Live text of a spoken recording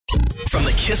From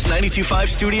the Kiss 92.5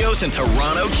 studios in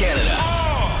Toronto, Canada.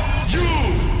 Are you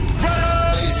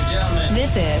ready? Ladies and gentlemen,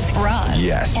 this is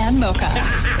Roz and Mocha.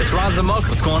 It's Roz and Mocha.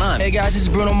 What's going on? Hey guys, this is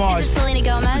Bruno Mars. This is Selena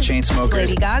Gomez. The Chainsmokers.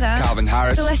 Lady Gaga. Calvin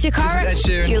Harris. Celestia Cara. This is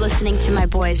Ed Sheeran. You're listening to my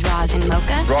boys Roz and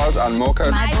Mocha. Roz and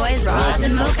Mocha. My boys Roz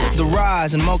and Mocha. The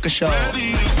Roz and Mocha Show.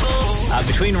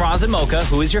 Between Roz and Mocha,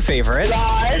 who is your favorite?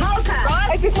 Mocha.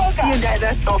 Mocha. You guys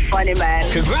are so funny, man.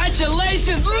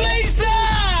 Congratulations, Lisa!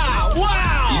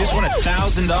 Wow! You just won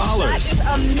 $1,000. That is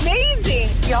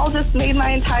amazing. Y'all just made my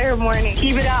entire morning.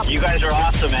 Keep it up. You guys are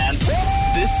awesome, man.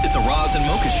 This is the Roz and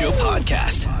Mocha Show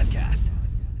podcast.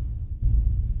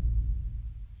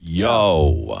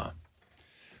 Yo.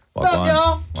 What's up,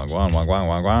 y'all?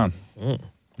 Wagwan. How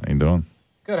you doing?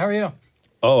 Good, how are you?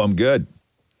 Oh, I'm good.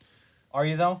 Are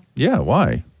you, though? Yeah,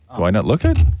 why? Do I not look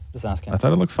it? Just asking. I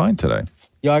thought it looked fine today.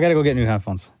 Yo, I gotta go get new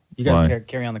headphones. You guys Why?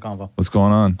 carry on the convo. What's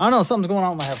going on? I don't know, something's going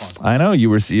on with my headphones. I know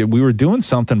we were doing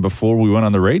something before we went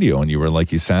on the radio, and you were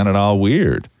like, you sounded all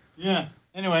weird. Yeah,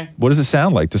 anyway. What does it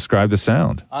sound like? Describe the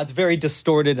sound. It's very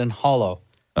distorted and hollow.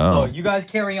 Oh. So you guys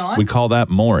carry on? We call that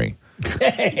Maurie.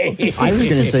 Hey. I was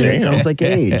going to say that sounds like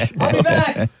age. I'll be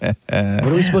back.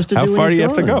 What are we supposed to do? How when far do he's you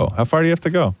have to gone? go? How far do you have to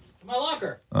go? To my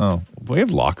locker. Oh, we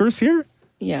have lockers here?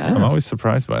 Yeah. I'm always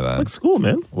surprised by that. Like school,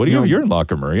 man. What do you have in your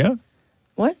locker, Maria?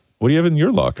 What? What do you have in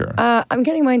your locker? I'm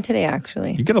getting mine today,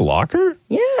 actually. You get a locker?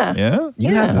 Yeah. Yeah?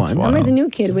 You have one. Wow. I'm like the new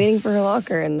kid waiting for her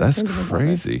locker. And the That's principal's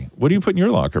crazy. What do you put in your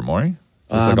locker, Maury?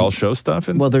 Just like all show stuff?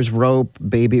 Well, there's rope,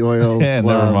 baby oil. Yeah,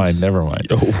 gloves. never mind.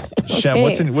 Shem,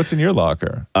 Okay. what's in your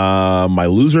locker? My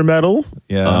loser medal.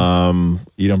 Yeah.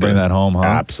 You don't bring that home, huh?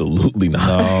 Absolutely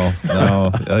not.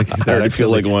 No. I already feel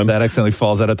like one. That accidentally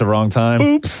falls out at the wrong time.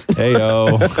 Oops.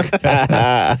 Hey-o.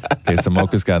 Okay, so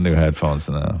Mocha's got new headphones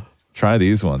now. Try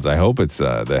these ones. I hope it's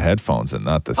the headphones and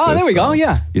not the system. Oh, there we go.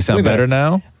 Yeah. You sound Way better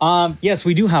now? Yes,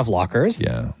 we do have lockers.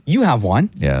 Yeah. You have one.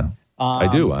 Yeah. I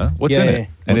do, huh? What's yeah, in yeah, it? yeah.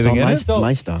 Anything in my it? stuff?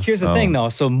 My stuff. Here's the thing, though.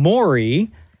 So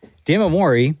Damnit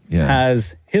Maurie Yeah.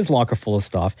 has his locker full of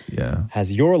stuff. Yeah.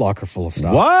 Has your locker full of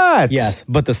stuff. What? Yes,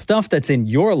 but the stuff that's in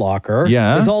your locker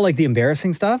Yeah. is all like the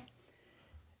embarrassing stuff.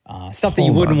 Stuff that you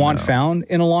Hold wouldn't on want now. found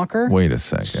in a locker. Wait a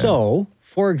second. So,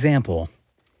 for example,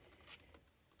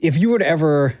 if you were to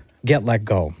ever get let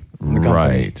go from the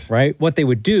company, right? What they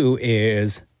would do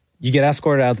is you get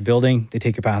escorted out of the building, they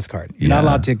take your pass card. You're not Yeah.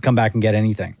 allowed to come back and get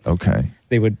anything. Okay.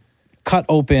 They would cut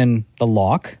open the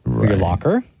lock for your Right.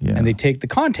 locker, Yeah. and they take the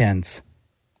contents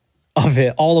of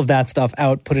it, all of that stuff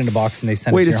out, put it in a box, and they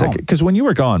send it Wait to a your second, home. because when you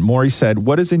were gone, Maury said,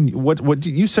 "What is in what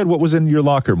you said? What was in your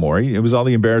locker, Maury? It was all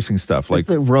the embarrassing stuff, like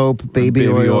the rope, baby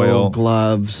oil,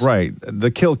 gloves. right? The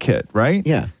kill kit, right?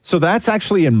 Yeah. So that's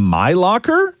actually in my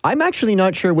locker. I'm actually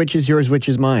not sure which is yours, which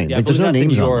is mine. Yeah, like, there's no that's in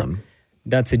names your- on them.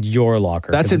 That's in your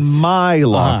locker. That's 'cause in it's- my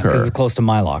locker. Because it's close to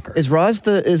my locker. Is Roz's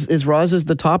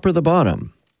the top or the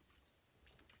bottom?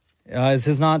 Is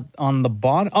his not on the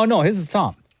bottom? Oh, no, his is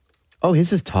top. Oh,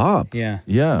 his is top. Yeah.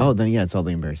 Yeah. Oh, then yeah, it's all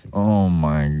the embarrassing. Oh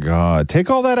my God!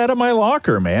 Take all that out of my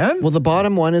locker, man. Well, the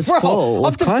bottom one is Bro, full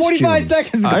up of to costumes. 45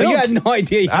 seconds ago, I you don't- had no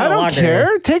idea you had I a don't locker care.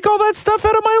 here. Take all that stuff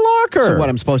out of my locker. So what?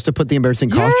 I'm supposed to put the embarrassing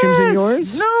costumes in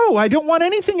yours? No, I don't want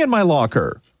anything in my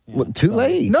locker. Well, too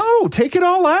late. No, take it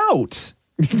all out.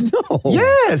 No.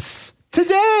 Yes,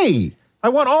 today. I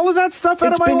want all of that stuff out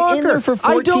It's of my been locker. in there for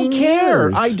 14 I don't care.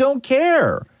 years. I don't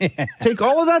care. Take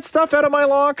all of that stuff out of my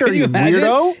locker, Could you imagine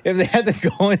weirdo. if they had to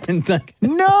go in and like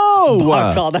No.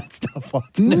 box all that stuff off?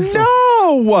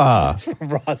 No. From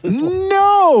Ross's locker.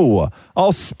 No.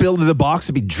 I'll spill to the box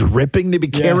to be dripping to be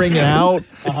carrying it out.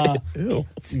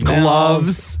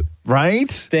 Gloves. Right?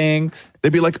 Stinks.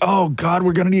 They'd be like, oh, God,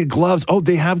 we're going to need gloves. Oh,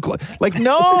 they have gloves. Like,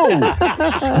 no.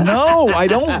 No, I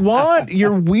don't want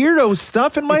your weirdo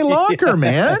stuff in my locker,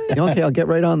 man. Okay, I'll get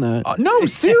right on that. No,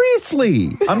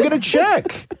 seriously. I'm going to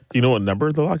check. Do you know what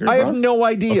number the locker is? I have no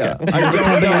idea. I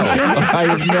don't know. I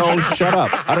have no, shut up.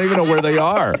 I don't even know where they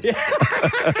are. The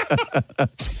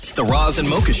Roz and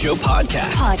Mocha Show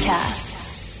podcast.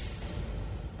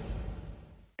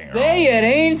 Say it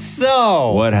ain't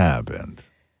so. What happened?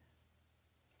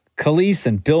 Kelis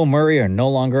and Bill Murray are no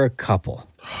longer a couple.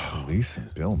 Kelis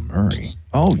and Bill Murray.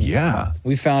 Oh, yeah.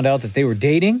 We found out that they were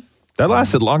dating. That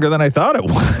lasted longer than I thought it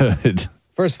would.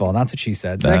 First of all, that's what she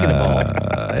said. Second of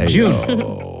all,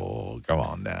 June Come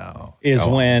on now. is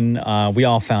when we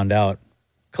all found out.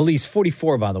 Kelis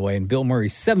 44, by the way, and Bill Murray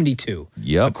 72.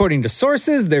 Yep. According to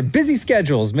sources, their busy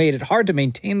schedules made it hard to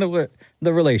maintain the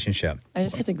relationship. I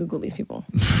just had to Google these people.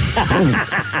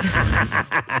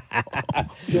 I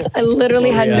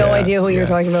literally had no idea who you were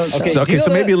talking about. So.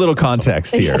 So maybe a little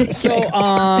context here. So,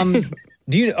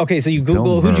 do you? Okay, so you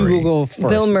Google. Who'd you Google first?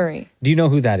 Bill Murray. Do you know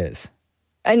who that is?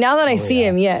 And now that I see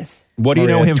him, yes. What do you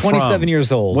know him from? 27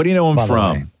 years old. What do you know him by the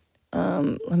way.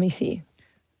 from? Let me see.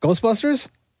 Ghostbusters?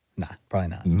 Nah, probably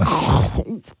not.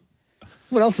 No.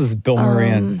 What else is Bill Murray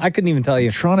in? I couldn't even tell you.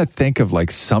 I'm trying to think of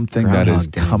like something that has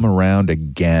come around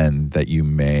again that you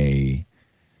may.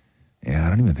 Yeah, I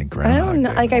don't even think Groundhog I don't know.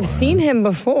 Day Like, I've seen him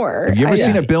before. Have you ever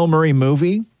seen a Bill Murray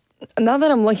movie? Now that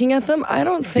I'm looking at them, I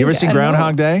don't think. You ever seen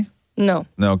Groundhog Day? No.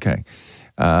 No, okay.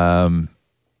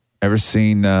 Ever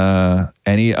seen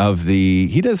any of the?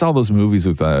 He does all those movies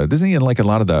with. Doesn't he in like a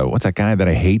lot of the? What's that guy that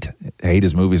I hate? I hate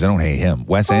his movies. I don't hate him.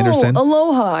 Wes Anderson.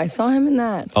 Aloha. I saw him in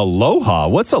that. Aloha.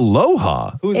 What's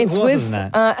Aloha? Who It's else is with in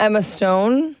that? Emma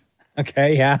Stone,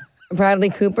 Okay, yeah. Bradley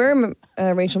Cooper,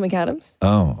 Rachel McAdams.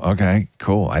 Oh, okay,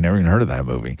 cool. I never even heard of that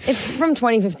movie. It's from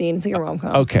 2015. It's like a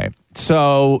rom-com. Okay,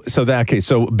 so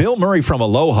Bill Murray from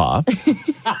Aloha.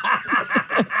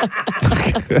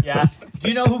 Yeah. Do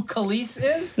you know who Kelis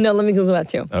is? No, let me Google that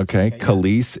too. Okay,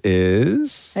 Kelis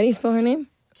is. How do you spell her name?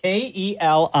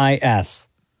 Kelis.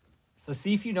 So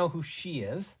see if you know who she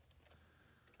is.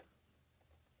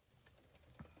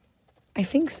 I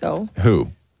think so.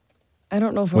 Who? I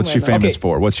don't know if What's she famous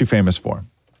for? What's she famous for?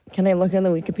 Can I look in the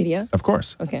Wikipedia? Of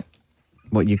course. Okay.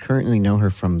 Well, you currently know her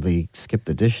from the Skip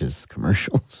the Dishes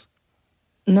commercials.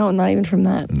 No, not even from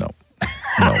that. No.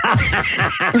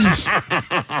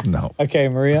 No. Okay,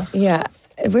 Maria. Yeah.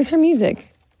 Where's her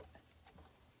music?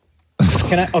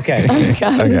 Can I? Okay. Oh,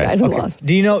 God, you guys are Okay. lost.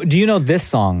 Do you know this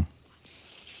song?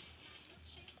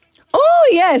 Oh,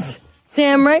 yes.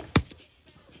 Damn right.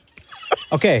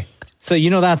 Okay. So you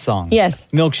know that song? Yes.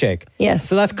 Milkshake. Yes.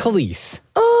 So that's Kelis.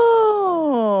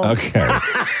 Oh. Okay.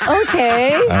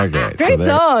 Okay. Okay. Great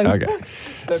song. Okay.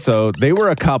 So they were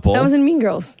a couple. That was in Mean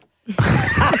Girls.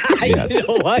 Yes. You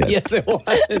know what? Yes. Yes, it was.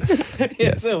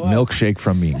 Yes. It was. Milkshake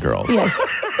from Mean Girls. Yes.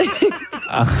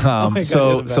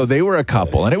 So they were a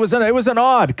couple, and it was an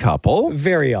odd couple.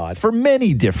 Very odd. For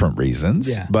many different reasons,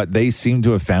 Yeah. but they seemed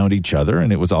to have found each other,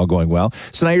 and it was all going well.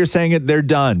 So now you're saying they're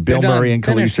done. Bill They're done. Murray and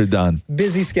Kelis Finished. are done.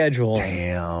 Busy schedules.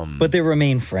 Damn. But they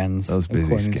remain friends. Those busy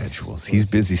according to- schedules. He's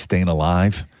busy staying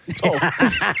alive.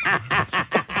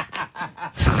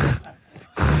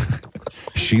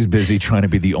 She's busy trying to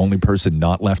be the only person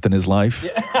not left in his life.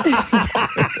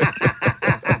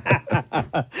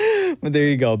 But there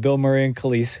you go. Bill Murray and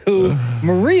Kelis, who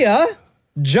Maria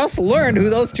just learned who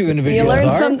those two individuals You learn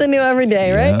are. something new every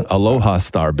day, right? Yeah, Aloha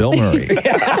star Bill Murray.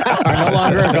 Are no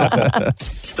longer a couple.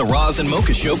 The Roz and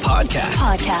Mocha Show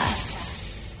podcast.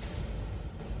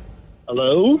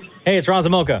 Hello? Hey, it's Roz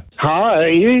and Mocha.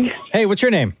 Hi. Hey, what's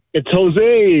your name? It's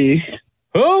Jose.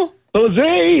 Who?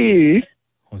 Jose.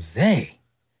 Jose.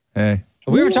 Hey.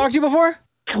 Have we ever talked to you before?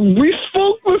 We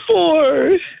spoke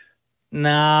before.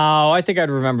 No, I think I'd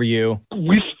remember you.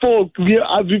 We spoke.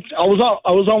 I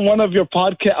was on one of your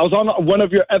podcast. I was on one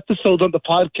of your episodes on the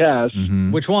podcast.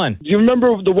 Mm-hmm. Which one? Do you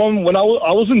remember the one when I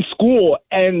was in school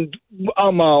and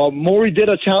Maurie did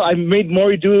a challenge? I made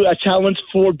Maurie do a challenge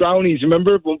for brownies.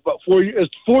 Remember, 4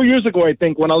 years ago, I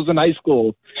think, when I was in high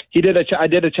school, I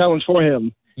did a challenge for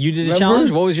him. You did a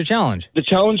challenge? What was your challenge? The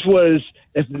challenge was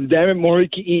if Damnit Maurie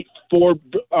could eat 4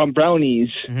 brownies.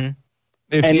 Mm-hmm.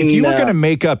 If you were going to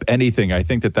make up anything, I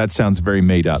think that sounds very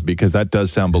made up because that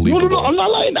does sound believable. No, I'm not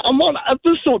lying. I'm on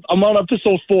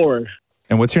episode 4.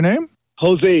 And what's your name?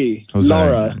 Jose.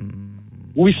 Laura.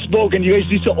 We spoke, and you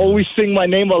guys used to always sing my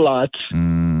name a lot.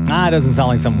 It doesn't sound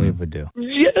like something we would do.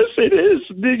 Yes, it is.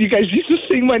 You guys used to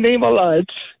sing my name a lot.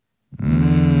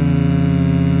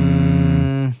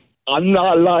 I'm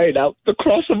not lying. Out the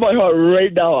cross of my heart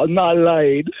right now, I'm not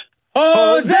lying.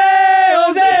 Jose,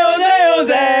 Jose,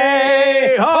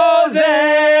 Jose,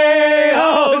 Jose,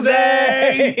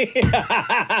 Jose,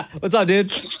 Jose. What's up,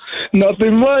 dude?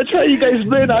 Nothing much. How you guys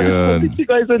been? I haven't spoken to you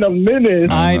guys in a minute.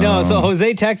 I know. So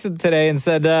Jose texted today and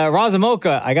said, Roz and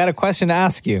Mocha, I got a question to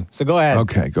ask you. So go ahead.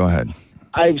 Okay, go ahead.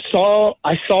 I saw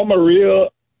Maria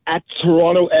at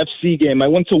Toronto FC game. I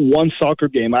went to one soccer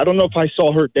game. I don't know if I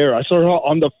saw her there. I saw her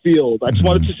on the field. I just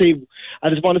wanted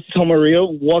to tell Maria,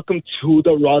 welcome to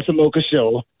the Roz and Mocha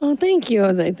Show. Oh, thank you,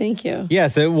 Jose. Thank you.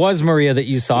 Yes, it was Maria that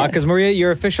you saw. Because Yes. Maria,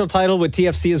 your official title with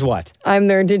TFC is what? I'm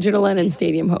their digital and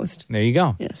stadium host. There you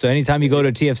go. Yes. So anytime you go to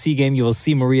a TFC game, you will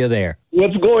see Maria there.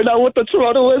 What's going on with the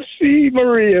Toronto FC,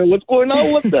 Maria? What's going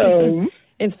on with them?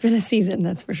 It's been a season,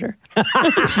 that's for sure.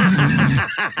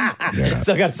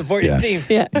 Still got to support your team.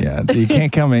 Yeah. Yeah, you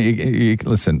can't come in. You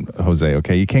listen, Jose.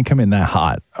 Okay, you can't come in that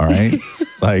hot. All right,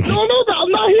 like No, I'm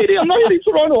not hating. I'm not hating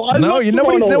Toronto. I love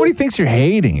nobody thinks you're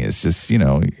hating. It's just you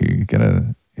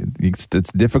gotta. It's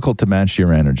difficult to match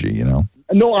your energy. You know.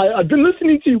 No, I've been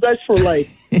listening to you guys for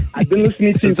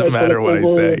Doesn't matter what I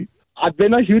say. I've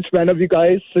been a huge fan of you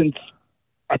guys since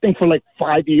I think for like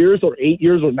 5 years or 8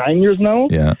 years or 9 years now.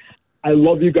 Yeah. I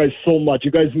love you guys so much.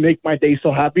 You guys make my day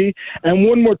so happy. And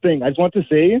one more thing, I just want to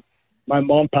say, my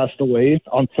mom passed away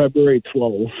on February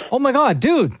 12th. Oh my God,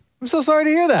 dude! I'm so sorry to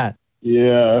hear that.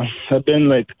 Yeah, I've been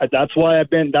like, that's why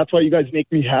you guys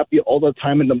make me happy all the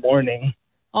time in the morning.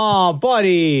 Oh,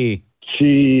 buddy.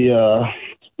 She,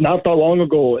 not that long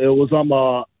ago, it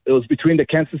was between the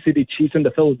Kansas City Chiefs and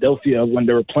the Philadelphia when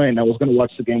they were playing. I was going to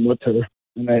watch the game with her,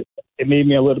 and it made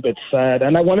me a little bit sad.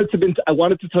 And I wanted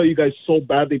to tell you guys so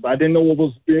badly, but I didn't know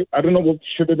what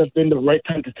should have been the right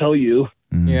time to tell you.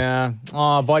 Yeah.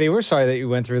 Oh, buddy, we're sorry that you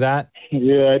went through that.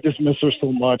 Yeah, I just miss her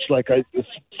so much. I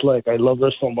love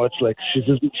her so much. Like she's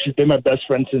been my best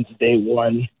friend since day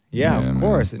one. Yeah, of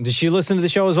course. And did she listen to the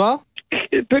show as well?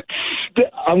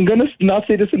 I'm gonna not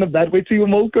say this in a bad way to you,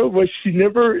 Mocha, but she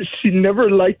never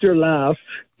liked your laugh.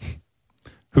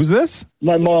 Who's this?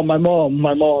 My mom. No,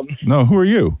 who are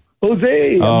you?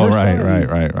 Jose. Oh, right.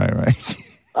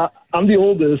 I'm the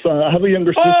oldest. I have a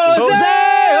younger sister. Jose.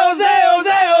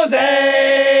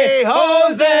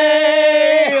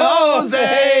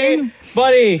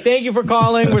 Buddy, thank you for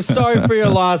calling. We're sorry for your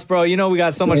loss, bro. You know we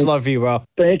got so much love for you, bro.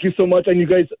 Thank you so much, and you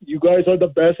guys are the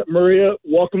best. Maria,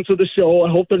 welcome to the show. I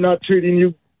hope they're not treating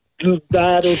you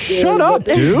bad. Shut up,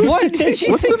 dude. What? What's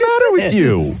the matter with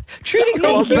you? Treating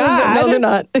me bad? No, they're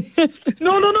not.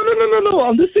 No.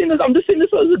 I'm just saying this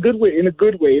as a good way. In a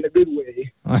good way.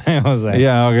 Jose.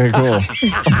 Yeah. Okay. Cool.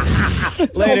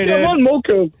 Later, dude. I'm on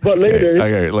Mocha, but later.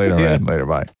 Okay. Later, man. Later.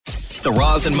 Bye. The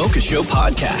Roz and Mocha Show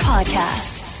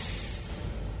podcast.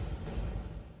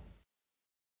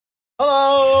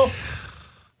 Hello.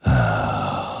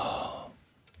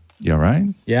 You all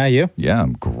right? Yeah, you? Yeah,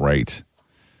 I'm great.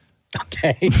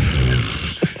 Okay. You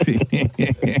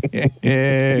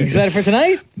excited for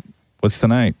tonight? What's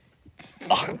tonight?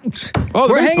 Oh, the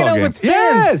We're hanging baseball out game. with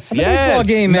fans. The baseball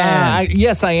game, man.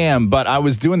 Yes, I am. But I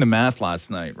was doing the math last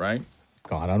night, right?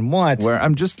 God, on what? Where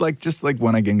I'm just like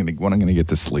when I'm gonna get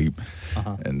to sleep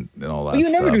and all that. Well, you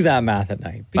stuff. never do that math at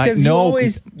night because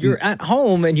you're at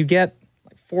home and you get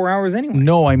like 4 hours anyway.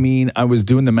 No, I mean I was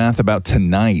doing the math about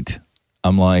tonight.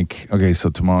 I'm like, okay,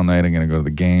 so tomorrow night I'm going to go to the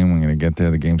game. I'm going to get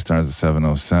there. The game starts at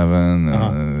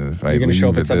 7:07. If you're going to show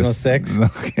up at 7:06?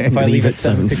 Okay. If I leave at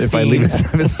 7:16? If I leave at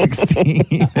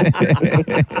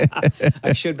 7:16.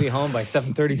 I should be home by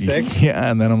 7:36. Yeah,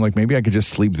 and then I'm like, maybe I could just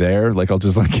sleep there. Like, I'll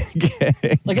just like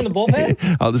like in the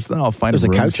bullpen? I'll find There's a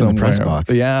room couch in the press somewhere.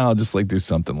 box. Yeah, I'll just like do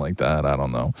something like that. I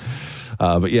don't know.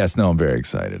 But yes, no, I'm very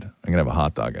excited. I'm going to have a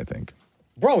hot dog, I think.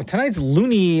 Bro, tonight's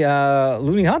loony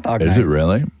hot dog night. Is it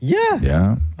really? Yeah.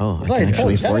 Yeah. Oh, I Like, can actually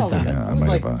holy afford cow. that. Yeah, I was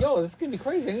like, have a- yo, this is going to be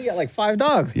crazy. I'm going to get like 5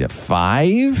 dogs. Yeah, 5?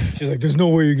 She's like, there's no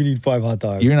way you're going to eat 5 hot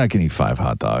dogs. You're not going to eat 5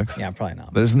 hot dogs. Yeah, probably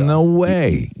not. There's no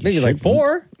way. Maybe like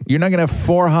 4. You're not going to have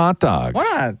 4 hot dogs.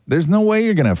 Why not? There's no way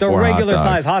you're going to have They're 4 hot dogs. regular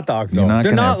size hot dogs, though. You're not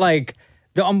They're gonna not have- like,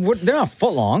 they're not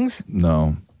footlongs.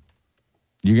 No.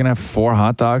 You're going to have 4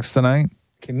 hot dogs tonight?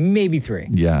 Okay, maybe 3.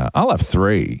 Yeah. I'll have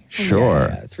 3. Sure.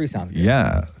 Yeah, 3 sounds good.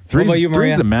 Yeah. What about you, Maria?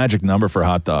 Three's the magic number for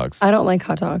hot dogs. I don't like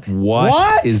hot dogs.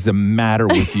 What is the matter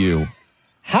with you?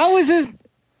 How is this?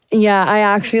 Yeah,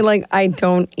 I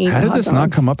don't eat How did hot this dogs.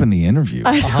 not come up in the interview?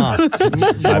 My bad,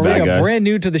 Maria, guys. brand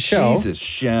new to the show. Jesus,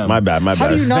 Shem. My bad. How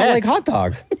do you not like hot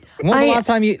dogs? When's the last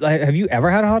time have you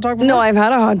ever had a hot dog before? No, I've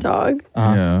had a hot dog.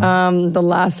 Yeah. The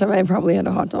last time I probably had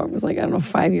a hot dog was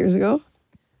 5 years ago.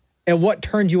 And what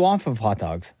turned you off of hot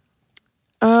dogs?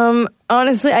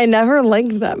 Honestly, I never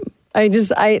liked them. I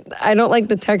don't like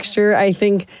the texture. I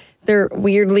think they're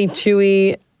weirdly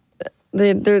chewy.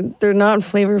 They're not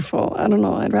flavorful. I don't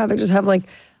know. I'd rather just have a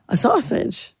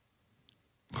sausage.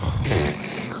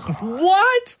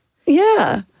 What?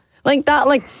 Yeah. Like that,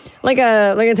 like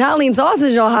Italian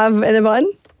sausage I'll have in a bun.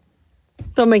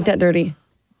 Don't make that dirty.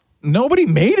 Nobody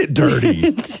made it dirty.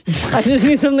 I just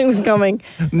knew something was coming.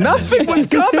 Nothing was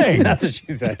coming. That's what she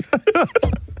said.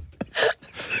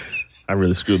 I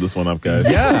really screwed this one up, guys.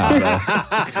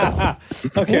 Yeah.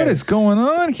 Okay. What is going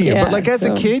on here? Yeah, But as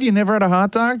a kid, you never had a hot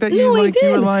dog that No, I you were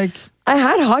did. like. I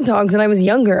had hot dogs when I was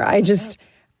younger. I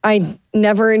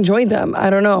never enjoyed them. I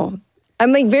don't know.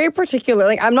 I'm very particular.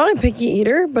 I'm not a picky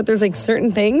eater, but there's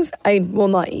certain things I will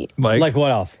not eat. Like what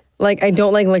else? I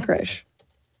don't like licorice.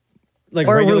 Like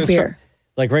Or regular root beer.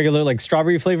 regular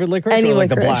strawberry flavored licorice? Any or like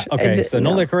the licorice. black? Okay, so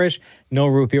no no. licorice, no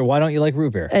root beer. Why don't you like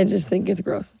root beer? I just think it's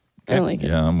gross. I don't like it.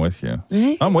 Yeah, I'm with you.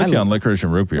 Right? I'm with you on licorice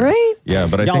and root beer. Right? Yeah,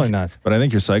 but I Y'all think are nuts. But I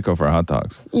think you're psycho for hot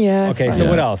dogs. Yeah. It's Okay, fine. so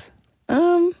what else?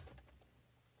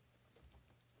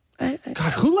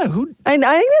 God, who? I think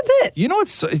that's it. You know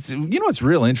what's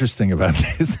real interesting about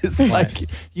this? It's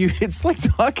it's like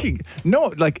talking.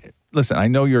 No, listen, I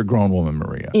know you're a grown woman,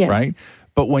 Maria, Yes. right?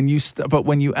 But when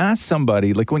you ask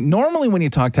somebody, like normally when you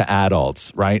talk to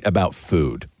adults, right, about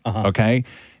food, okay,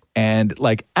 and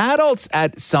like adults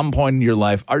at some point in your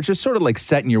life are just sort of like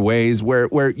set in your ways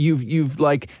where you've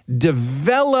like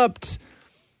developed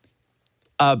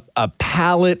a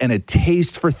palate and a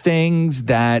taste for things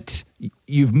that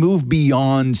you've moved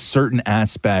beyond certain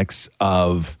aspects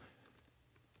of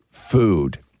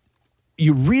food.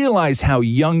 You realize how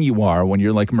young you are when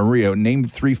you're like, Maria, name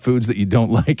 3 foods that you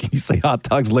don't like. And you say hot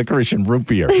dogs, licorice, and root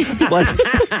beer. Like,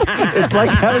 it's like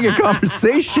having a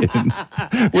conversation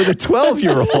with a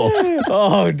 12-year-old.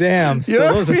 Oh, damn. So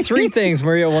those are 3 things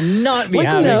Maria will not be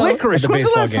having. Licorice.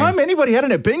 When's the last time anybody had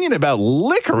an opinion about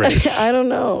licorice? I don't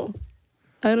know.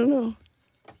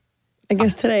 I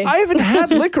guess today. I haven't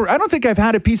had licorice. I don't think I've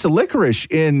had a piece of licorice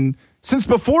since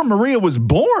before Maria was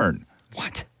born.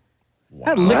 What?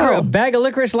 I had a bag of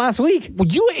licorice last week. Well,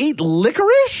 you ate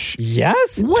licorice?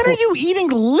 Yes. When are you eating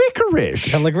licorice?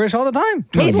 I have licorice all the time.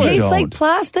 It tastes like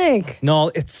plastic. No,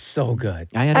 it's so good.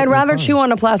 I'd rather chew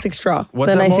on a plastic straw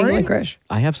than I think licorice.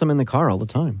 I have some in the car all the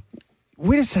time.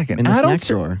 Wait a second. In the snack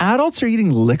drawer. Adults are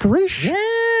eating licorice?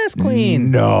 Yes,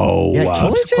 queen. No. Yeah,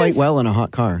 it keeps quite well in a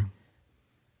hot car.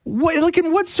 What? Like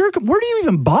in what where do you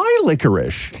even buy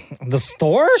licorice? The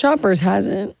store? Shoppers has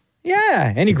it.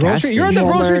 Yeah, any grocery. You're in the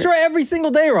grocery store every single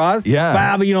day, Roz. Yeah.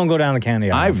 Wow, but you don't go down the candy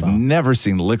aisle. I've never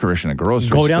seen licorice in a grocery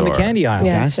store. Go down the candy aisle.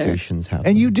 Yeah, Gas sure. stations have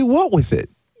And you do what with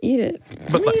it? Eat it.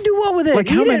 But you do what with it? Like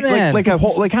how Eat many? it, man. Like a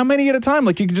whole? Like how many at a time?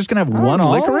 Like you're just gonna have one know.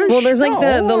 licorice? Well, there's like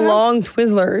the No. long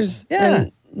Twizzlers. Yeah.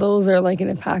 And those are like in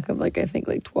a pack of like, I think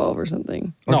like 12 or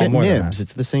something. Or No, get more than nibs. that.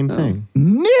 It's the same thing.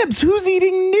 Nibs. Who's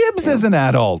eating nibs as an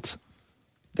adult?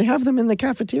 They have them in the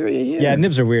cafeteria here. Yeah,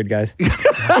 nibs are weird, guys. The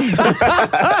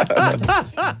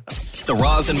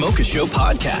Roz and Mocha Show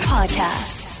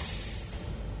podcast.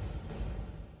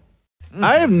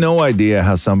 I have no idea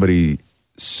how somebody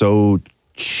so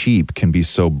cheap can be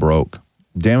so broke.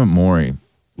 Damnit Maurie,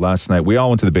 last night, we all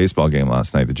went to the baseball game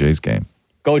last night, the Jays game.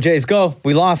 Go, Jays, go.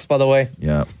 We lost, by the way.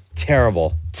 Yeah.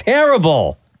 Terrible.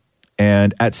 Terrible.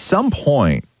 And at some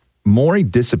point, Maurie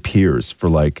disappears for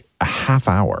like a half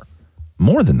hour.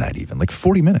 More than that even, like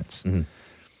 40 minutes. Mm-hmm.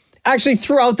 Actually,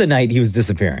 throughout the night, he was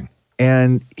disappearing.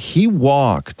 And he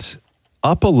walked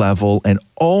up a level and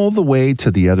all the way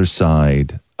to the other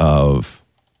side of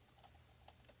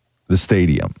the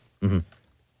stadium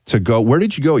to go. Where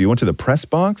did you go? You went to the press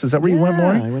box? Is that where you went,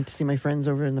 Maurie? I went to see my friends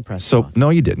over in the press So, box.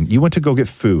 no, you didn't. You went to go get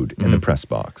food in the press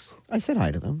box. I said hi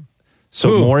to them.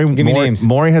 So Who? Give me names.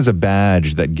 Maurie has a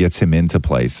badge that gets him into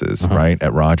places, right,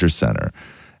 at Rogers Center.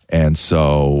 And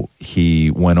so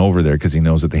he went over there because he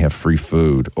knows that they have free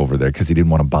food over there because he didn't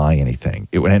want to buy anything.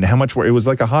 And how much it was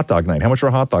like a hot dog night. How much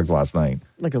were hot dogs last night?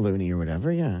 Like a loony or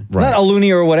whatever, yeah. Not a loony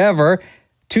or whatever.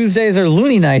 Tuesdays are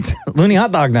loony nights, loony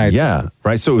hot dog nights. Yeah,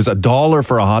 right. So it was $1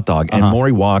 for a hot dog. And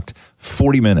Maurie walked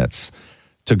 40 minutes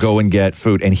to go and get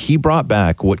food. And he brought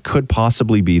back what could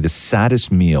possibly be the saddest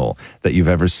meal that you've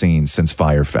ever seen since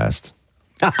Firefest.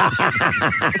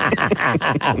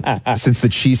 Since the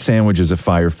cheese sandwiches at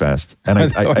Firefest. And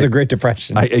Or the Great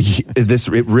Depression.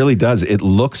 It really does. It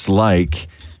looks like,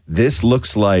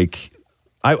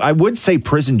 I would say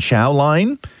prison chow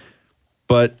line,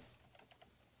 but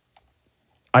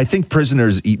I think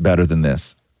prisoners eat better than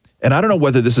this. And I don't know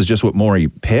whether this is just what Maurie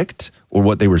picked or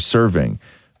what they were serving,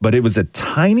 but it was a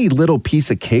tiny little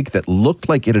piece of cake that looked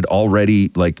like it had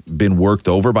already like been worked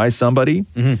over by somebody.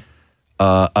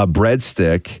 A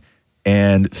breadstick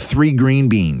and 3 green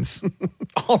beans.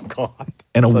 Oh, God.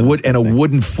 And So a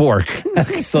wooden fork.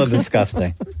 That's so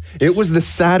disgusting. It was the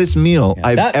saddest meal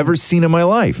I've ever seen in my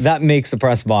life. That makes the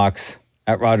press box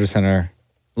at Rogers Center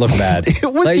look bad.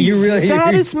 It was the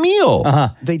saddest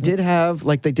meal. They did have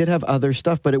other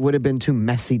stuff, but it would have been too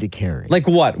messy to carry. Like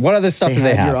what? What other stuff do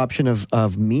they had have? your option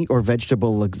of meat or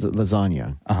vegetable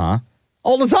lasagna.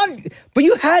 Oh, lasagna. But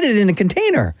you had it in a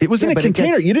container. It was in a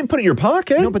container. You didn't put it in your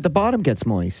pocket. No, but the bottom gets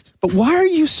moist. But why are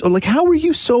you so, like, how are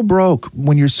you so broke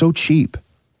when you're so cheap?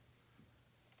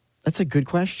 That's a good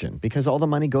question because all the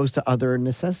money goes to other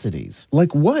necessities.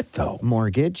 Like what, though?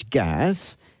 Mortgage,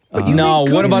 gas. But you No,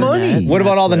 make what good about money. what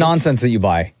about all the Netflix. nonsense that you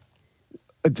buy?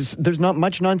 There's not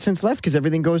much nonsense left because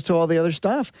everything goes to all the other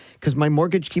stuff because my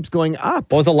mortgage keeps going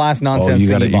up. What was the last nonsense you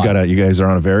thing got you bought? you guys are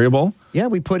on a variable? Yeah,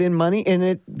 we put in money and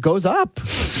it goes up.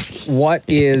 What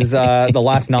is the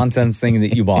last nonsense thing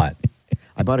that you bought?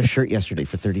 I bought a shirt yesterday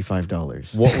for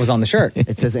 $35. What was on the shirt?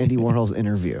 It says Andy Warhol's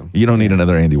interview. You don't need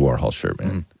another Andy Warhol shirt,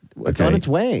 man. It's on its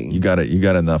way. You got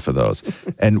enough of those.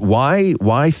 And why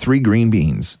 3 green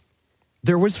beans?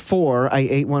 There was 4. I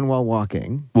ate one while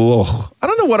walking. Whoa. I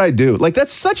don't know what I do. Like,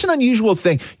 that's such an unusual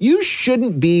thing. You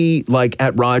shouldn't be like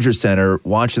at Rogers Center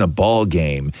watching a ball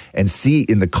game and see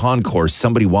in the concourse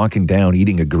somebody walking down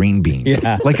eating a green bean.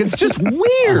 Yeah. Like, it's just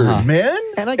weird, man.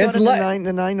 And I got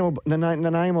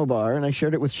Nanaimo bar, and I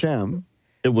shared it with Shem.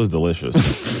 It was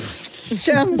delicious.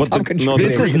 Shem,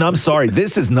 I'm sorry.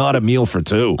 This is not a meal for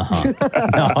two.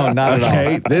 No, not at all.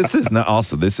 Okay, this is not.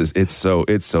 Also, it's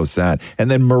so sad. And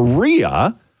then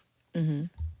Maria,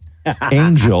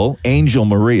 Angel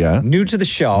Maria, new to the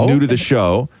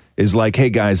show, is like, hey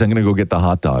guys, I'm going to go get the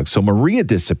hot dogs. So Maria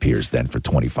disappears then for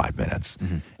 25 minutes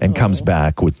and comes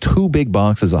back with 2 big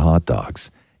boxes of hot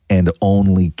dogs and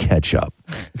only ketchup.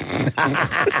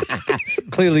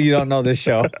 Clearly, you don't know this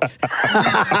show.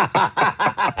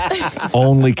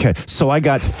 Only ketchup. So I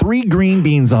got 3 green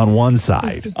beans on one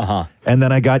side, and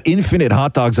then I got infinite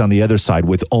hot dogs on the other side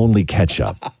with only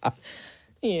ketchup.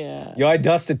 Yeah. Yo, I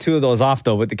dusted 2 of those off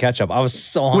though with the ketchup. I was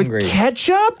so hungry. With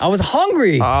ketchup? I was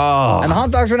hungry. Oh. And the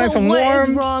hot dogs were nice and warm. What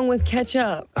is wrong with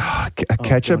ketchup?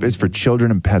 Ketchup is for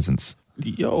children and peasants.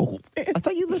 Yo. I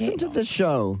thought you listened to this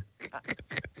show.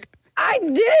 I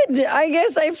did. I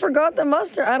guess I forgot the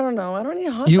mustard. I don't know. I don't eat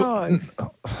hot dogs.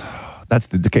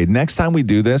 Okay. Next time we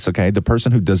do this, okay, the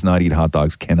person who does not eat hot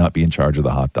dogs cannot be in charge of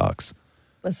the hot dogs.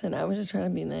 Listen, I was just trying to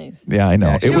be nice. Yeah, I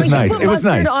know. It was nice. It was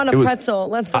nice. On a It was- pretzel.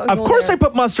 Let's not Of go course there. I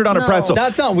put mustard on a No. pretzel.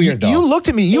 That's not weird, though. You looked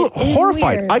at me. You It is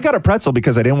horrified. weird. I got a pretzel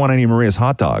because I didn't want any of Maria's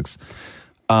hot dogs.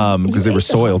 Because they were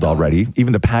soiled already.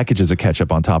 Even the packages of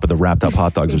ketchup on top of the wrapped up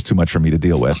hot dogs was too much for me to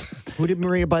deal with. Who did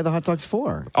Maria buy the hot dogs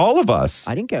for? All of us.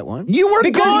 I didn't get one. You were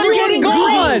Because gone. you're getting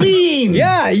green beans.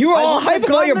 Yeah, you were all I hype wouldn't have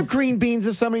about your gotten the green beans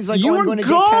if somebody's like, You I'm were going to get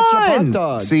ketchup hot gone.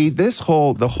 dogs. See,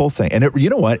 the whole thing, and you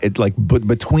know what? It like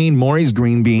between Maury's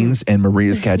green beans and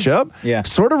Maria's ketchup,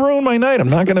 sort of ruined my night. I'm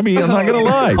not gonna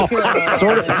lie.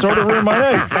 sort of ruined my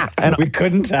night. And we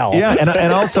couldn't tell. Yeah,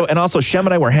 and also Shem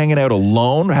and I were hanging out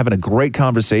alone, having a great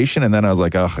conversation, and then I was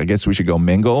like, I guess we should go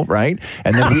mingle, right?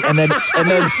 And then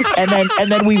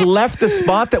we left the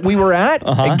spot that we were at,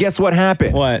 and guess what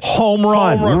happened? What? Home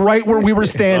run, right where we were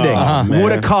standing.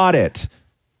 Would have caught it.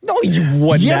 No, you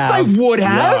wouldn't. Yes, I would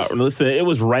have. Yeah, listen, it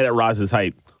was right at Roz's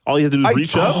height. All you had to do was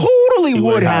reach up. Totally You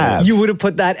would have. You would have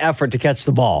put that effort to catch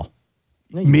the ball.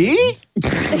 Me?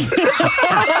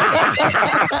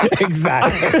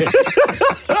 Exactly.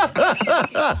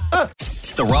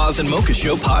 The Roz and Mocha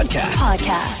Show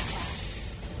podcast.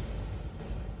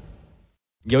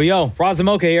 Yo, Roz and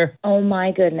Mocha here. Oh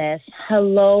my goodness.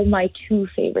 Hello, my 2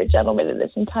 favorite gentlemen in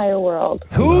this entire world.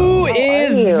 Who How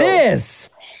is are you? this?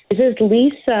 This is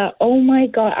Lisa. Oh my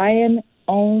God.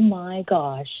 Oh my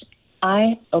gosh.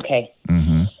 Okay.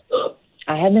 Mm-hmm.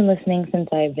 I have been listening since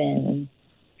I've been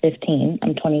 15.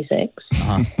 I'm 26.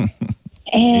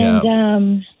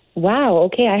 And, wow.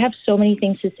 Okay. I have so many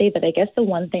things to say, but I guess the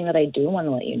one thing that I do want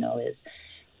to let you know is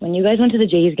when you guys went to the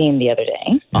Jays game the other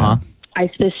day, I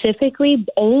specifically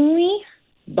only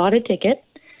bought a ticket.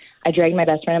 I dragged my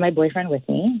best friend and my boyfriend with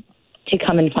me to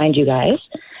come and find you guys,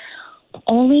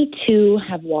 only to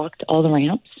have walked all the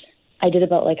ramps. I did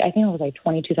about I think it was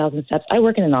 22,000 steps. I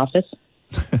work in an office.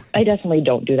 I definitely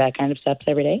don't do that kind of steps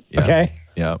every day. Yeah. Okay.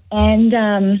 Yeah.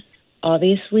 And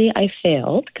obviously I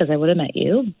failed because I would have met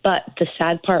you. But the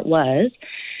sad part was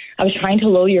I was trying to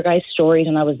load your guys' stories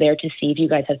and I was there to see if you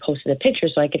guys had posted a picture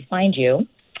so I could find you.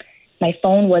 My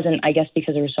phone wasn't, I guess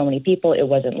because there were so many people, it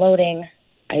wasn't loading.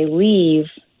 I leave.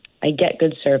 I get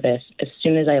good service. As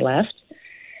soon as I left,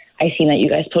 I seen that you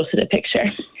guys posted a picture.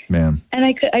 Man. And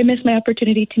I missed my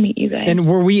opportunity to meet you guys. And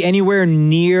were we anywhere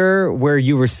near where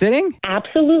you were sitting?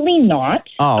 Absolutely not.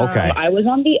 Oh, okay. I was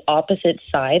on the opposite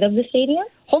side of the stadium.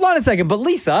 Hold on a second. But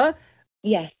Lisa,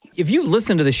 Yes. if you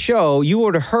listened to the show, you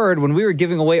would have heard when we were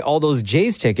giving away all those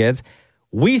Jays tickets,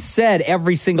 we said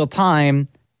every single time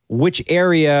which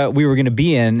area we were going to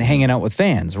be in hanging out with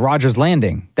fans. Rogers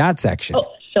Landing, that section. Oh,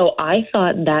 so I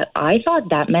thought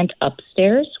that meant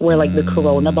upstairs where the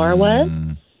Corona bar was.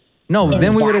 No, in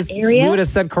then we that area? would have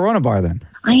said Corona Bar then.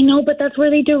 I know, but that's where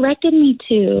they directed me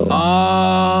to.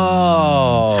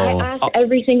 Oh. I asked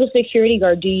every single security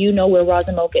guard, do you know where Roz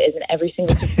and Mocha is? And every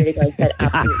single security guard said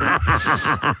absolutely.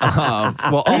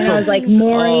 Well, And also, I was like,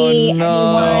 Maurie, anyone?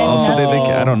 also they, No.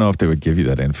 I don't know if they would give you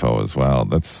that info as well.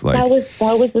 That's like that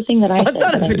was the thing that I That's said.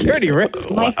 not a security risk.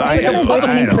 My I friend don't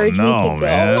encouraged me know, to go.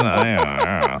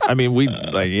 man. I mean,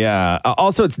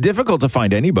 Also, it's difficult to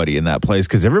find anybody in that place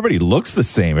because everybody looks the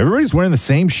same. Everybody's wearing the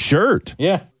same shirt.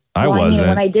 Yeah. I Well,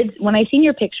 wasn't. When I seen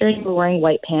your picture and you were wearing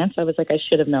white pants, I was like, I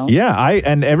should have known. Yeah,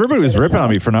 and everybody was ripping on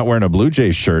me for not wearing a Blue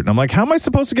Jays shirt. And I'm like, how am I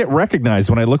supposed to get recognized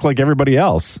when I look like everybody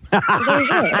else? Exactly.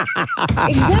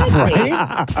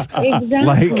 Exactly.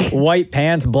 Like white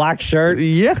pants, black shirt.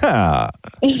 Yeah.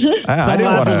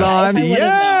 Sunglasses on.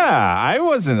 Yeah, I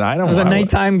wasn't. I don't. It was a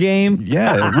nighttime game.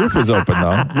 Yeah, the roof was open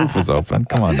though. Roof was open.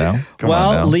 Come on now.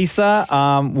 Well, Lisa,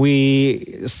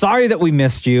 we sorry that we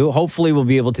missed you. Hopefully, we'll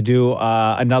be able to do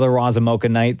another Roz and Mocha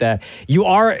night that you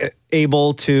are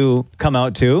able to come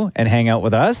out to and hang out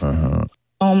with us.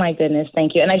 Oh my goodness,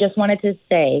 thank you. And I just wanted to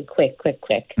say, quick.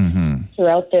 Mm-hmm.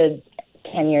 Throughout the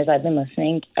 10 years I've been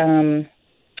listening,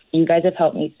 you guys have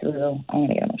helped me through. I'm going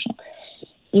to get emotional.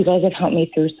 You guys have helped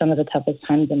me through some of the toughest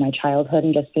times in my childhood,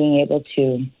 and just being able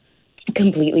to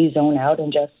completely zone out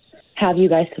and just have you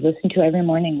guys to listen to every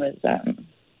morning was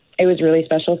it was really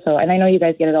special. So, and I know you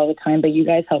guys get it all the time, but you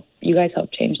guys help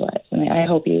change lives, and I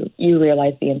hope you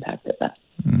realize the impact of that.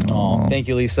 Oh, thank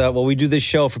you, Lisa. Well, we do this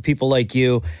show for people like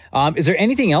you. Is there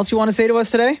anything else you want to say to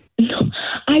us today?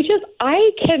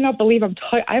 I cannot believe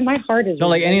my heart is. No,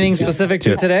 like anything specific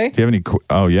to today? Do you have any?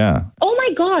 Oh yeah. Oh my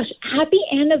gosh! Happy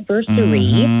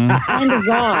anniversary, and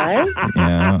Roz.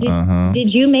 Yeah.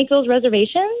 Did you make those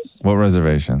reservations? What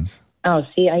reservations? Oh,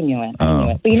 see, I knew it.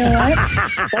 But you know what?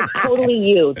 That's totally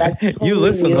you. That's totally You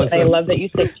listen. And I love that you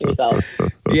stick to yourself.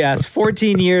 Yes,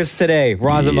 14 years today.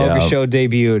 Roz and Mocha Show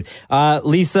debuted.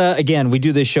 Lisa, again, we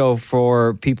do this show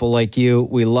for people like you.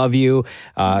 We love you.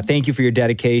 Thank you for your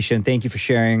dedication. Thank you for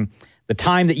sharing the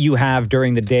time that you have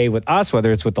during the day with us,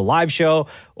 whether it's with the live show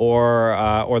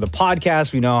or the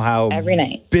podcast. We know how every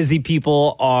night busy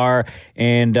people are,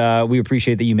 and we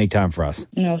appreciate that you make time for us.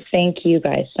 No, thank you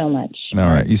guys so much. All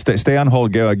right, you stay on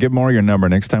hold. Give Maury your number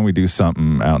next time we do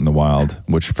something out in the wild,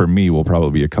 which for me will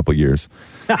probably be a couple years.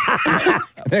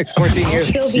 Next 14 years.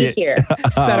 She'll be here.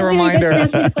 Set a reminder.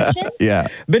 Yeah.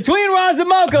 Between Roz and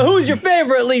Mocha, who's your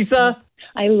favorite, Lisa?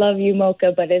 I love you,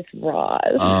 Mocha, but it's Roz.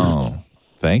 Oh,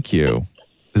 thank you.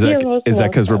 Is You're that most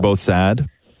because we're both sad?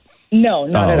 No,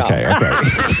 not at all. Okay.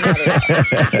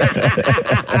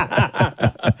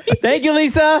 Thank you,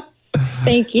 Lisa.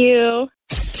 Thank you.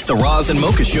 The Roz and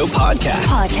Mocha Show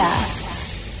podcast.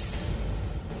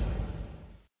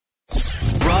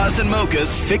 Roz and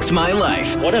Mocha's Fix My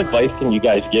Life. What advice can you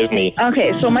guys give me?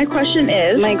 Okay, so my question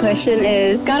is...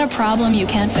 Got a problem you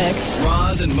can't fix?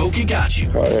 Roz and Mocha got you.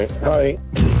 Hi.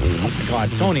 Oh, God,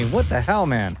 Tony, what the hell,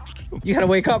 man? You gotta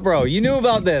wake up, bro. You knew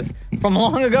about this from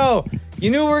long ago. You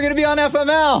knew we were gonna be on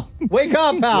FML. Wake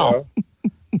up, pal. Yeah.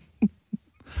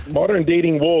 Modern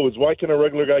dating woes. Why can a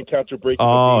regular guy catch a break?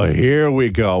 Oh, here we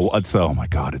go. Oh my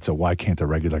God! It's a why can't a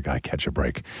regular guy catch a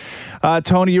break?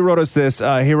 Tony, you wrote us this.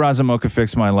 Hey, Roz and Mocha,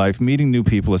 Fix My Life. Meeting new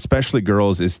people, especially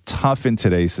girls, is tough in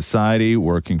today's society.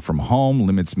 Working from home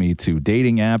limits me to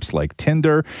dating apps like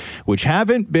Tinder, which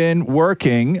haven't been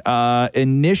working.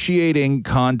 Initiating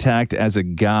contact as a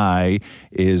guy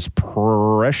is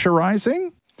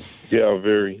pressurizing. Yeah,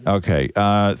 very. Okay.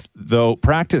 Though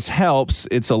practice helps,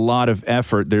 it's a lot of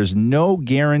effort. There's no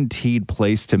guaranteed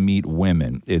place to meet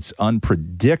women. It's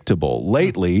unpredictable.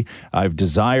 Lately, I've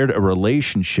desired a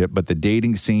relationship, but the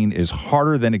dating scene is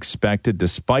harder than expected.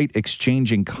 Despite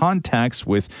exchanging contacts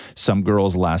with some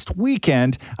girls last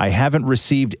weekend, I haven't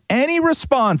received any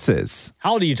responses.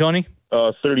 How old are you, Tony?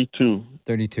 32.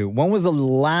 32. When was the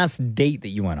last date that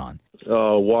you went on?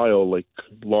 A while, like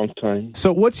long time.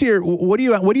 So what do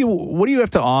you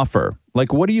have to offer?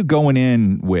 Like, what are you going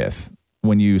in with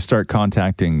when you start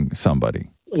contacting somebody?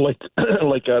 Like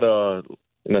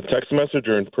in a text message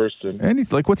or in person?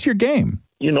 Like, what's your game?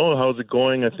 You know, how's it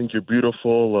going? I think you're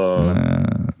beautiful.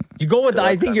 You go with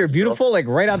I think you're beautiful, like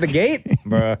right out the gate?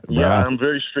 Bruh. Yeah, I'm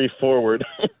very straightforward.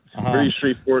 Very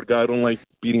straightforward guy. I don't like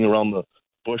beating around the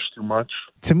bush too much.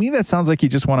 To me, that sounds like you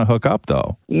just want to hook up,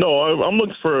 though. No, I'm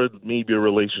looking for maybe a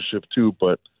relationship too,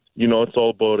 but you know, it's all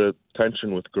about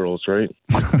attention with girls, right?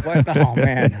 What? Oh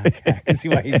man, okay. I can see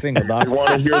why he's single, dog. You want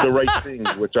to hear the right things,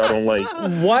 which I don't like.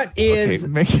 What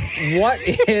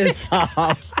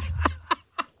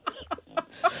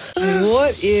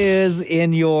is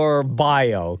in your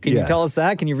bio? Can you tell us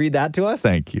that? Can you read that to us?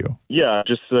 Thank you. Yeah,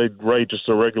 just just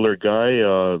a regular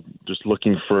guy, just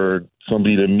looking for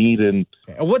somebody to meet. And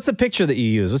what's the picture that you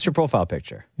use? What's your profile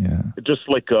picture? Yeah, just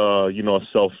like a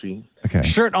selfie. Okay,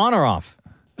 shirt on or off?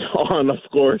 On, of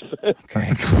course.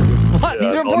 Okay. What?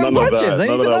 These are important questions. I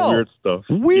need to know. Weird stuff.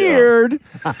 Weird.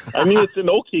 Yeah. I mean, it's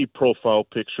an okay profile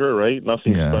picture, right?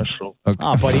 Nothing special. Okay.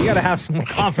 Oh, buddy, you got to have some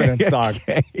confidence, dog.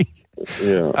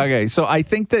 Yeah. Okay, so I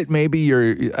think that maybe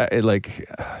you're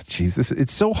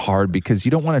it's so hard because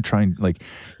you don't want to try and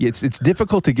it's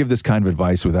difficult to give this kind of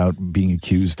advice without being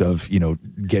accused of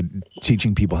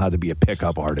teaching people how to be a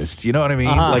pickup artist. You know what I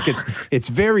mean? Like it's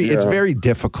very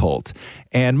difficult.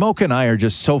 And Mocha and I are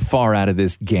just so far out of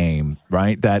this game,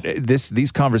 right? That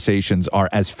these conversations are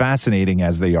as fascinating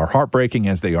as they are heartbreaking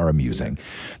as they are amusing,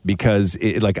 because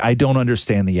I don't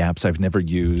understand the apps. I've never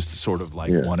used sort of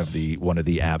one of the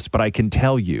apps, but I can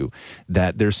tell you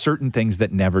that there's certain things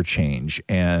that never change,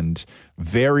 and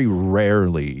very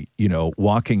rarely,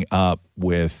 walking up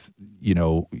with,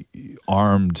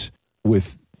 armed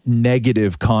with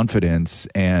negative confidence,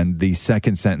 and the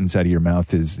second sentence out of your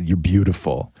mouth is "you're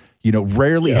beautiful."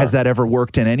 Rarely has that ever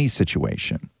worked in any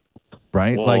situation.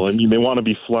 Right? Well, they want to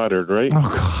be flattered, right? Oh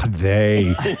God,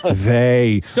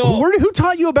 they. So who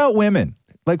taught you about women?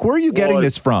 Where are you getting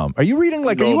this from? Are you reading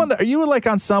are you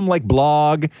on some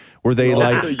blog where they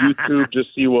go to YouTube,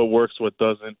 just see what works, what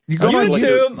doesn't. You go on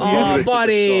YouTube? Oh,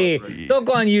 buddy. Don't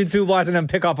go on YouTube watching them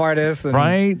pick up artists.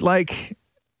 Right?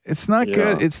 It's not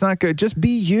good. It's not good. Just be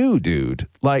you, dude.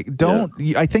 Don't.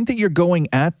 I think that you're going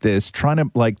at this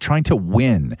trying to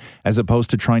win as opposed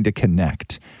to trying to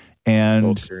connect.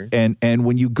 And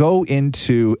when you go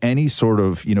into any sort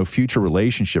of future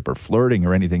relationship or flirting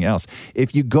or anything else,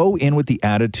 if you go in with the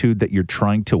attitude that you're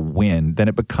trying to win, then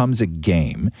it becomes a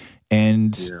game,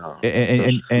 and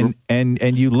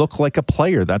you look like a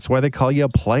player. That's why they call you a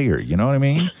player. You know what I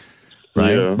mean?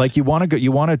 Right? Yeah. You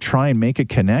want to try and make a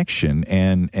connection,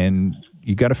 and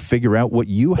you got to figure out what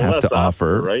you have to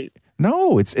offer. Right?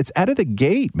 No, it's out of the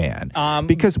gate, man.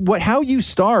 Because how you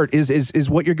start is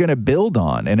what you're going to build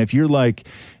on. And if you're like,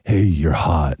 "Hey, you're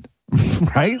hot,"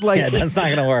 right? That's not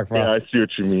going to work, bro. Yeah, I see what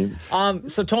you mean.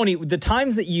 So Tony, the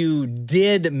times that you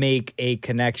did make a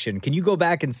connection, can you go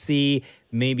back and see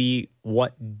maybe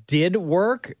what did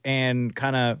work and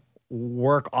kind of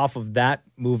work off of that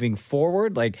moving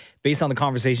forward, based on the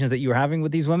conversations that you were having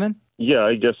with these women? Yeah,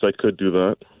 I guess I could do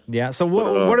that. Yeah. So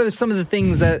what are some of the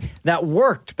things that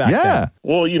worked back then?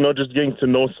 Well, just getting to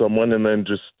know someone, and then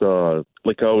just I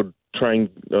would try and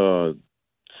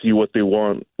see what they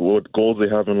want, what goals they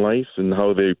have in life, and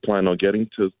how they plan on getting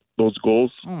to those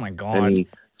goals. Oh my God.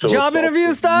 Job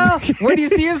interview style? Where do you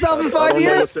see yourself in 5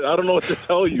 years? I don't know what to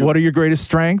tell you. What are your greatest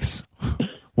strengths?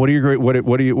 What are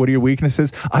your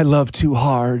weaknesses? I love too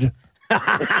hard.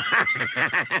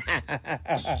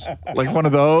 One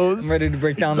of those. I'm ready to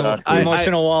break down the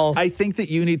emotional walls. I think that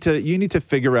you need to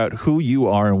figure out who you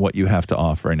are and what you have to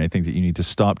offer, and I think that you need to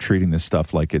stop treating this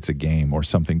stuff like it's a game or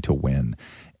something to win.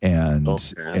 And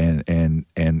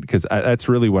because that's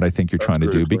really what I think you're trying to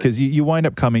do, because you wind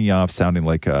up coming off sounding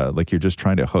like you're just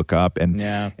trying to hook up, and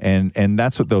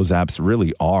that's what those apps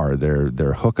really are.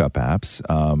 They're hookup apps.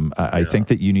 I think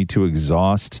that you need to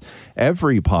exhaust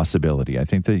every possibility. I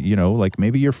think that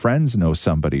maybe your friends know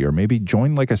somebody, or maybe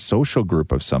join a social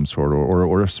group of some sort,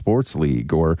 or a sports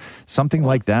league or something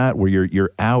like that, where you're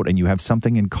out and you have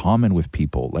something in common with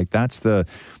people. That's the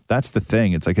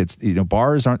thing. It's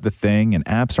bars aren't the thing and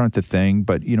apps aren't the thing,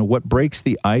 but what breaks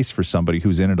the ice for somebody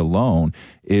who's in it alone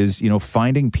is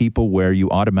finding people where you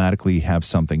automatically have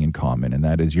something in common, and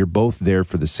that is you're both there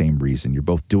for the same reason, you're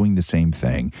both doing the same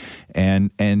thing,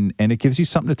 and it gives you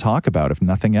something to talk about, if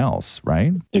nothing else,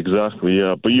 right? Exactly.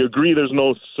 Yeah, but you agree there's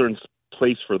no certain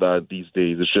place for that these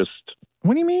days. It's just.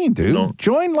 What do you mean, dude?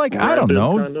 Join I don't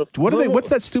know. Kind of. What are they? What's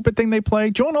that stupid thing they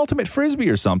play? Join Ultimate Frisbee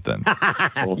or something.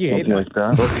 You hate something like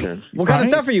that. Okay. What kind of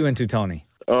stuff are you into, Tony?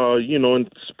 In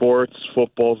sports,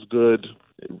 football's good.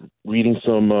 Reading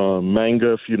some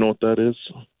manga, if you know what that is.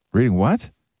 Reading what?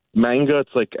 Manga.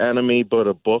 It's like anime, but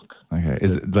a book. Okay.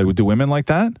 Is it do women like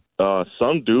that?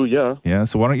 Some do, yeah. Yeah.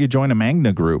 So why don't you join a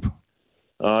manga group?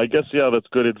 I guess that's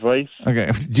good advice.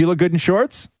 Okay. Do you look good in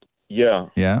shorts? Yeah.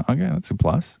 Yeah. Okay, that's a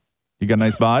plus. You got a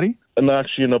nice body? I'm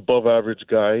actually an above average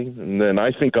guy, and then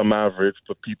I think I'm average,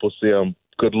 but people say I'm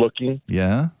good looking.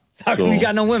 Yeah. How come you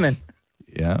got no women?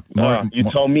 Yeah. You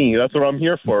tell me. That's what I'm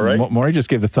here for, right? Maurie just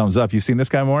gave the thumbs up. You seen this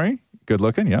guy, Maurie? Good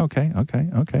looking? Yeah. Okay.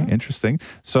 Interesting.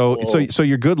 So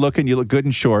you're good looking. You look good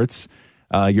in shorts.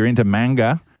 You're into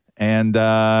manga. And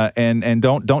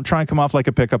don't try and come off like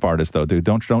a pickup artist, though, dude.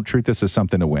 Don't treat this as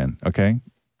something to win. Okay.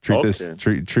 Treat this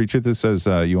as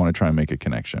you want to try and make a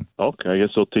connection. Okay, I guess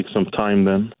it'll take some time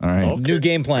then. All right. Okay. New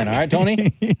game plan. All right,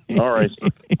 Tony? All right.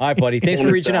 All right, buddy. Thanks for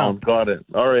reaching out. Got it.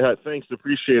 All right. Thanks.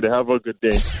 Appreciate it. Have a good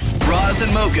day. Roz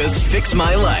and Mocha's Fix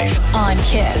My Life. On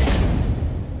Kiss.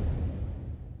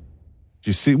 Do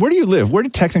you see? Where do you live? Where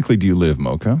technically do you live,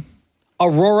 Mocha?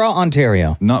 Aurora,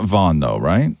 Ontario. Not Vaughan, though,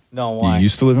 right? No, why? You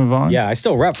used to live in Vaughan? Yeah, I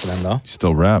still rep for them, though. You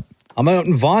still rep. I'm out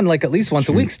in Vaughan like at least once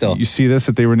a week still. You see this,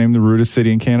 that they were named the rudest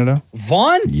city in Canada?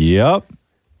 Vaughan? Yep.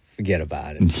 Forget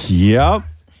about it. Yep.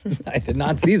 I did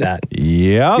not see that.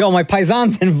 Yep. Yo, my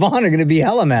paisans in Vaughan are going to be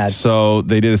hella mad. So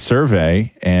they did a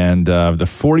survey, and of the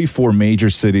 44 major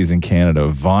cities in Canada,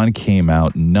 Vaughan came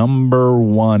out number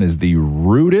 1 as the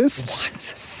rudest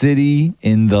city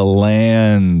in the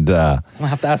land. I'm going to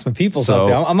have to ask my people So- out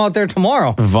there. I'm out there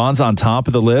tomorrow. Vaughan's on top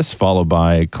of the list, followed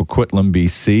by Coquitlam,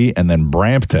 BC, and then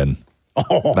Brampton.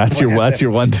 Oh, that's your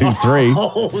 1, 2, 3.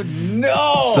 Oh,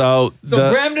 no. So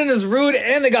Brampton is rude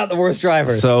and they got the worst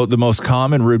drivers. So the most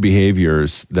common rude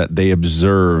behaviors that they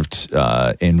observed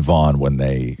in Vaughan when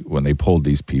they pulled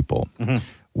these people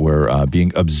were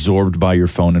being absorbed by your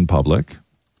phone in public.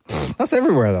 That's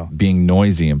everywhere, though. Being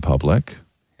noisy in public.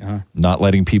 Not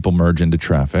letting people merge into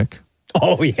traffic.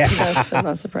 Oh, yeah. Yes, I'm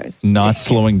not surprised. Not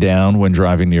slowing down when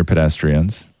driving near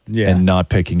pedestrians. Yeah. And not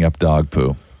picking up dog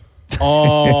poo.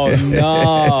 Oh,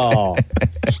 no.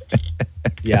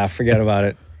 Yeah, forget about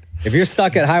it. If you're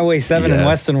stuck at Highway 7 and Yes.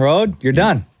 Weston Road, you're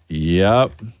done.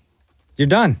 Yep. You're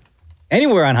done.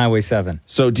 Anywhere on Highway 7.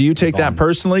 So do you take that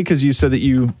personally because you said that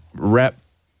you rep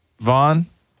Vaughan?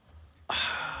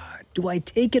 Do I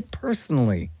take it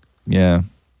personally? Yeah.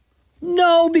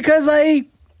 No, because I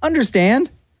understand.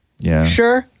 Yeah.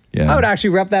 Sure. Yeah. I would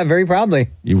actually rep that very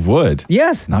proudly. You would?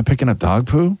 Yes. Not picking up dog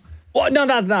poo? Well, no,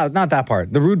 not that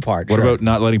part. The rude part. What sure. about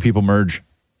not letting people merge?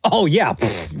 Oh, yeah.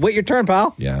 Pfft, wait your turn,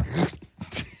 pal. Yeah.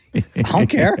 I don't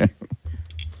care.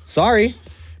 Sorry.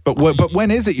 But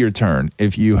when is it your turn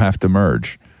if you have to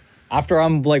merge? After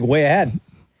I'm like way ahead.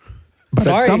 But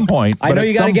Sorry. at some point, I know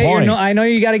you got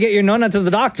to get your nonna to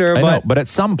the doctor. I but know, but at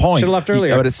some point, should have left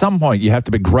earlier. But at some point, you have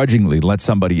to begrudgingly let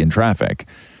somebody in traffic.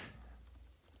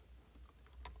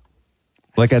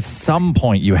 Like at some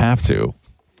point, you have to.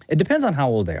 It depends on how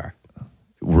old they are.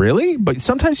 Really? But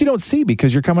sometimes you don't see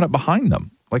because you're coming up behind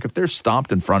them. Like if they're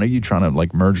stopped in front of you trying to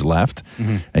like merge left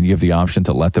and you have the option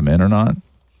to let them in or not.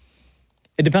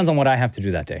 It depends on what I have to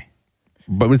do that day.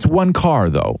 But it's one car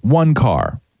though. One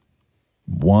car.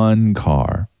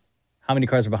 How many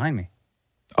cars are behind me?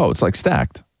 Oh, it's like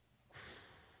stacked.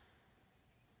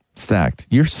 Stacked.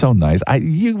 You're so nice. I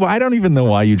don't even know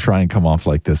why you try and come off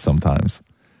like this sometimes.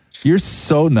 You're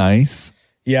so nice.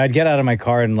 Yeah, I'd get out of my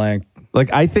car and like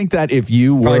I think that if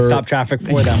you were... probably stop traffic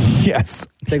for them. Yes.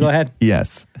 Say, go ahead.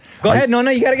 Yes. Go ahead,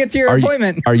 Nona. You got to get to your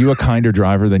appointment. Are you a kinder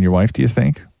driver than your wife, do you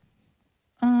think?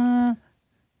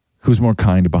 Who's more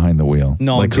kind behind the wheel?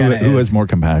 No, like Jenna who is. has more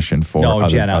compassion for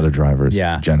Jenna. other drivers?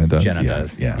 Yeah. Jenna does? Jenna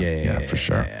does. Yeah, for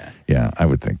sure. Yeah, I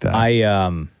would think that.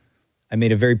 I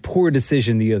made a very poor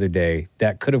decision the other day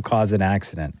that could have caused an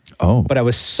accident. Oh. But I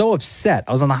was so upset.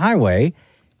 I was on the highway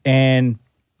and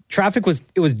traffic was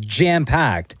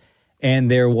jam-packed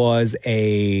and there was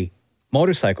a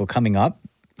motorcycle coming up.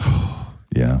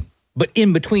 Yeah. But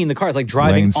in between the cars, like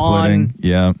driving Lane splitting.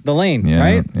 on the lane, Yeah,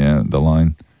 right? Yeah, the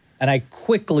line. And I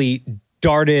quickly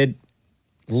darted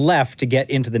left to get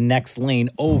into the next lane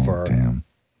over. Oh, damn.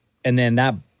 And then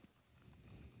that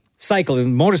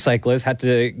motorcyclist had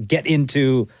to get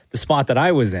into the spot that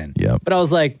I was in. Yep. But I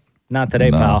was like, not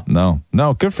today, pal. No.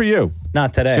 Good for you.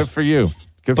 Not today. Good for you.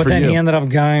 Good but for then you. he ended up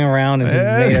going around and he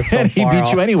made it so And he far beat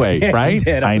off. you anyway, Yeah, right? He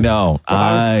did. I know.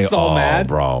 I was so mad.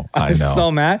 Bro. I was so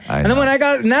mad. I And then when I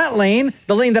got in that lane,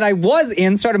 the lane that I was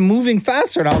in started moving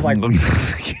faster. And I was like,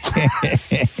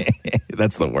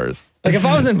 That's the worst. like if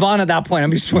I was in Vaughan at that point,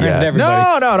 I'd be swearing at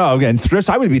everybody. No. Again,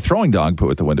 I would be throwing dog poo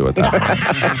at the window at that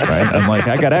point. Right? I'm like,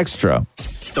 I got extra.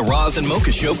 The Roz and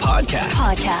Mocha Show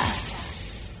podcast.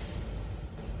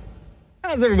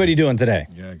 How's everybody doing today?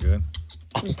 Yeah, good.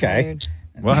 Okay.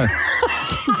 What?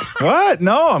 What?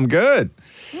 No, I'm good.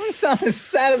 You sound as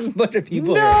sad as a bunch of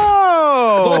people.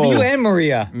 No. Both you and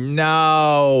Maria.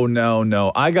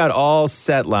 No. I got all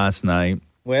set last night.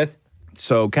 With?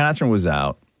 So Catherine was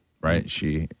out, right?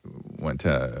 She went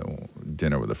to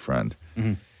dinner with a friend.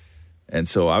 Mm-hmm. And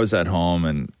so I was at home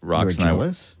and Rox and I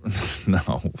were...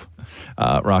 No.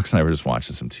 Rox and I were just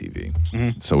watching some TV.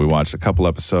 Mm-hmm. So we watched a couple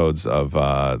episodes of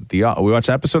we watched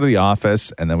an episode of The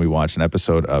Office, and then we watched an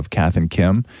episode of Kath and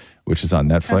Kim, which is on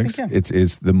Netflix.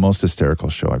 It's the most hysterical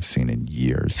show I've seen in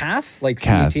years. Kath? Like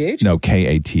Kath, C-A-T-H? no,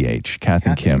 K-A-T-H. Kath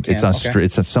and Kim. Kim, It's okay.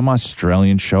 It's some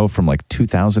Australian show from like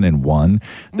 2001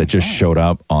 that just showed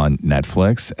up on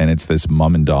Netflix, and it's this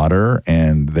mom and daughter,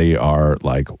 and they are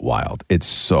like wild. It's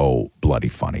so bloody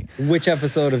funny. Which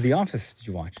episode of The Office did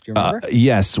you watch? Do you remember?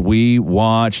 Yes, we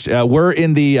watched. We're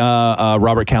in the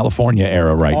Robert California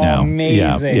era right now.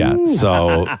 Amazing. Yeah.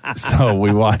 So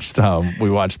we watched. We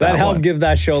watched that. That helped one. give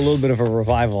that show a little little bit of a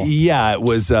revival. Yeah, it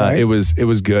was. Right? It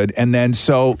was good. And then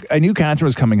so I knew Catherine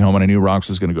was coming home, and I knew Rox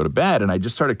was going to go to bed, and I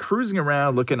just started cruising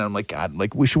around, looking. And I'm like, God,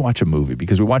 like we should watch a movie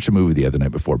because we watched a movie the other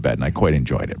night before bed, and I quite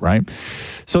enjoyed it. Right.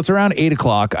 So it's around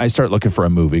 8:00. I start looking for a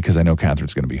movie because I know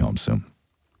Catherine's going to be home soon,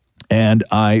 and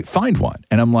I find one,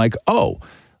 and I'm like, oh,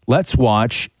 let's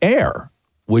watch Air.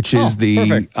 Which is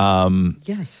the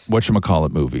yes,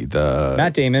 whatchamacallit movie? The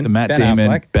Matt Damon, the Matt Ben Damon,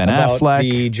 Affleck, Ben about Affleck,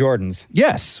 the Jordans.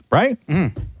 Yes, right.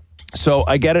 So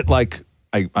I get it. Like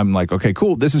I'm like, okay,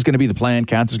 cool. This is going to be the plan.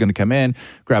 Catherine's going to come in,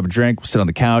 grab a drink, sit on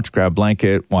the couch, grab a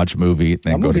blanket, watch a movie,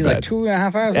 then That go to movie's bed. like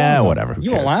 2.5 hours long. Yeah, whatever. Who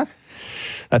You won't cares? last?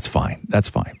 That's fine. That's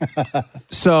fine.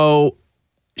 So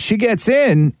she gets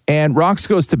in, and Rox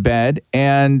goes to bed,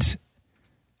 and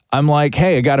I'm like,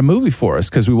 hey, I got a movie for us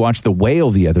because we watched The Whale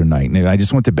the other night, and I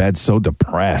just went to bed so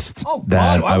depressed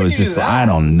that why I would was you do just, that? I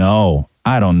don't know.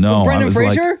 With Brendan I was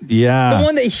Fraser? like, yeah. The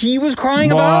one that he was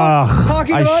crying about? Ugh,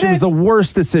 Talking It about was it? the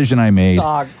worst decision I made.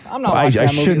 Dog, I'm not watching I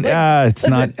that movie. shouldn't. It's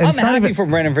Listen, not. It's I'm not happy even, for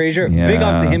Brendan Fraser. Big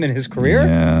up to him and his career.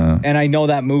 Yeah. And I know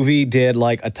that movie did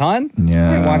like a ton. Yeah.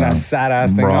 I didn't want that sad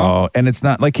ass thing. Bro, No. and it's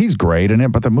not like he's great in it,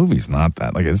 but the movie's not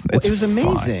that. Like it's it was fine.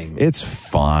 amazing. It's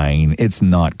fine. It's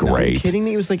not Are you great. kidding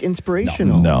me? It was like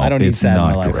inspirational. No, I don't need it's sad in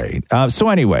my not life. great. So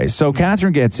anyway, so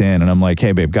Catherine gets in, and I'm like,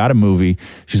 hey, babe, got a movie.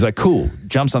 She's like, cool.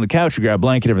 Jumps on the couch, we grab a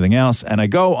blanket, everything else. And I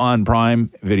go on Prime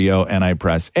Video, and I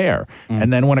press Air.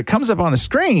 And then when it comes up on the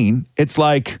screen, it's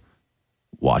like,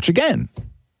 watch again.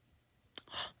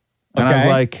 And I was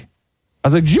like,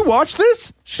 did you watch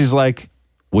this? She's like,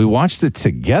 we watched it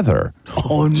together.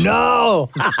 Oh, no.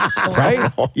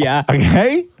 Right? Yeah.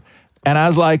 Okay. And I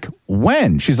was like,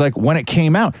 when? She's like, when it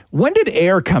came out. When did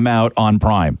Air come out on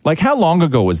Prime? Like, how long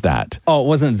ago was that? Oh, it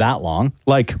wasn't that long.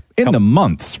 Like, in the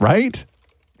months, right?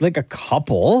 Like a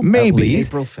couple. Maybe. At least.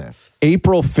 April 5th.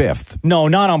 April 5th. No,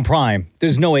 not on Prime.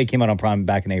 There's no way it came out on Prime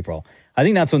back in April. I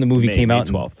think that's when the movie came out.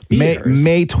 May 12th.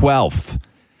 May 12th.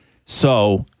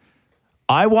 So,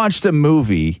 I watched a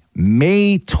movie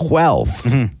May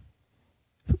 12th.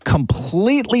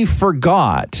 Completely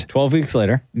forgot. 12 weeks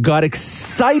later. Got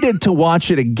excited to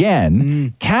watch it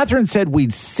again. Catherine said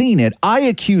we'd seen it. I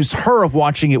accused her of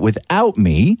watching it without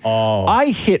me. Oh. I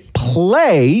hit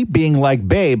play, being like,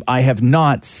 babe, I have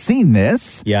not seen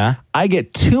this. Yeah. I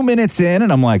get 2 minutes in,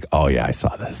 and I'm like, oh, yeah, I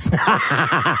saw this.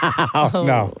 Oh,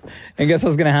 no. And guess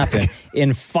what's going to happen?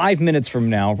 In 5 minutes from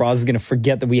now, Roz is going to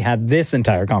forget that we had this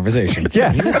entire conversation.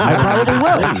 Yes, I probably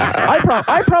will.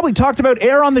 I probably talked about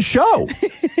Air on the show.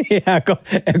 Yeah,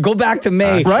 go back to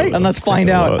May, Right? And let's find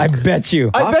out. I bet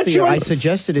you. I bet you. I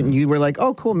suggested it, and you were like,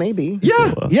 "Oh, cool, maybe."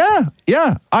 Yeah.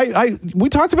 We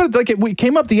talked about it. Like we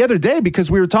came up the other day because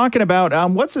we were talking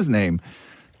about what's his name,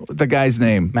 the guy's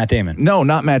name, Matt Damon. No,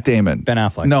 not Matt Damon. Ben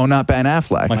Affleck. No, not Ben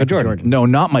Affleck. Michael Jordan. No,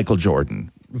 not Michael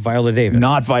Jordan. Viola Davis.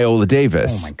 Not Viola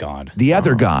Davis. Oh my God. The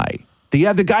other guy. The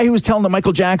other guy who was telling the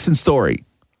Michael Jackson story.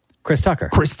 Chris Tucker.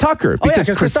 Chris Tucker. Oh, yeah,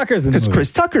 'cause Chris Tucker's in the movie. Chris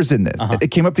Tucker's in this.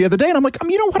 It came up the other day, and I'm like,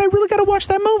 you know what? I really got to watch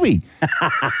that movie.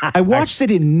 I watched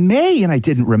it in May, and I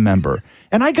didn't remember.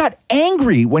 And I got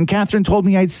angry when Catherine told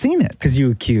me I'd seen it. Because you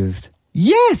accused.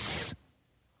 Yes,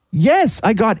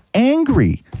 I got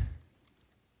angry.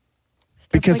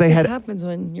 Because like I this had. happens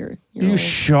when you're You old.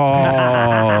 sure?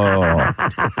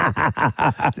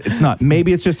 It's not.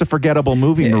 Maybe it's just a forgettable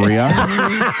movie, Maria.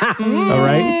 All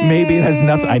right. Maybe it has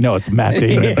nothing. I know it's Matt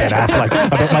Damon and Ben Affleck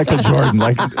about Michael Jordan.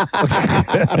 Like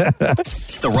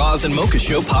The Roz and Mocha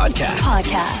Show Podcast.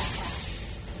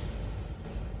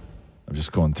 I'm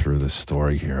just going through this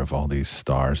story here of all these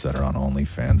stars that are on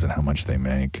OnlyFans and how much they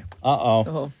make.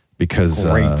 Uh-oh. Because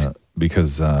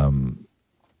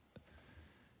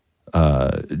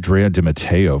Drea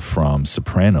DiMatteo from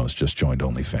Sopranos just joined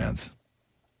OnlyFans.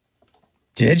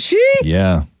 Did she?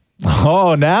 Yeah.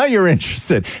 Oh, now you're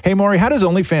interested. Hey, Maurie, how does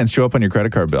OnlyFans show up on your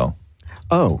credit card bill?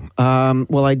 Oh,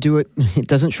 well, I do it. It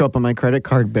doesn't show up on my credit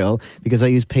card bill because I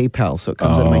use PayPal, so it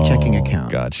comes out of my checking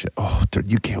account. Gotcha. Oh,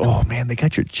 dude, oh man, they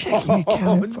got your checking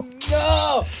account.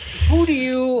 No. Who do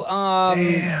you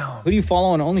follow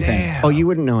on OnlyFans? Oh, you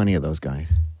wouldn't know any of those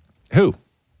guys. Who?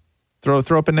 Throw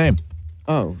up a name.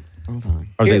 Oh, hold on.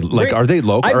 Are they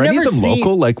local? I've Are any of never them seen-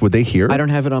 local? Like, would they hear? I don't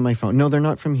have it on my phone. No, they're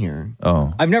not from here.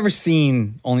 Oh, I've never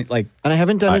seen only like. And I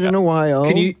haven't done it in a while.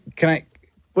 Can I?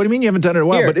 what do you mean you haven't done it in a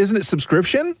while? Here. But isn't it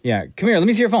subscription? Yeah, come here. Let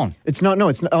me see your phone. It's not. No,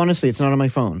 it's not, honestly, it's not on my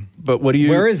phone. But what do you?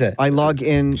 Where is it? I log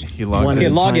in. He logs one in.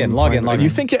 at a Log in, time log in, privately. log in. You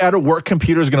think your out-of-work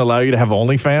computer is going to allow you to have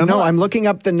OnlyFans? No, I'm looking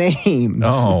up the names.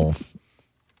 No.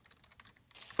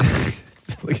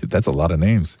 Look, that's a lot of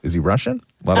names. Is he Russian?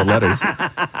 A lot of letters.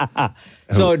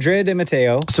 So Drea de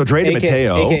Matteo. So Drea de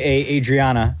Matteo. AKA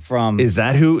Adriana from... Is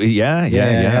that who?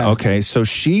 Yeah. Okay, so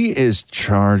she is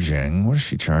charging, what is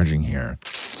she charging here?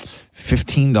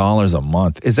 $15 a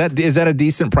month. Is that a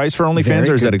decent price for OnlyFans,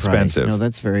 or is that expensive? No,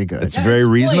 that's very good. It's very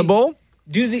reasonable.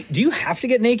 Do you have to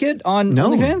get naked on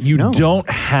OnlyFans? You don't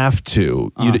have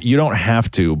to. You don't have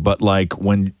to. But like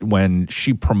when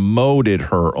she promoted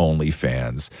her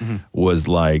OnlyFans, was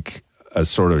like a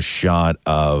sort of shot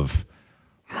of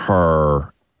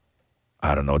her.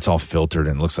 I don't know. It's all filtered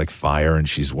and looks like fire, and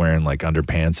she's wearing like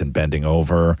underpants and bending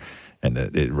over. And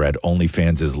it read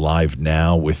OnlyFans is live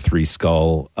now with 3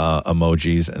 skull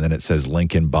emojis, and then it says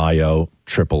link in bio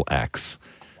XXX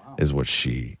is what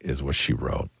she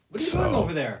wrote. What are you doing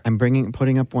over there? I'm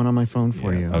putting up one on my phone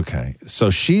for you. Okay. So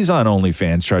she's on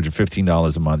OnlyFans, charging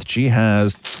 $15 a month. She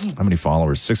has, how many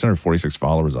followers? 646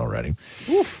 followers already.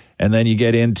 Oof. And then you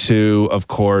get into, of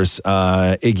course,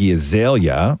 Iggy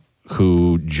Azalea,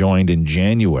 who joined in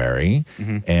January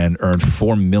and earned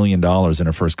 $4 million in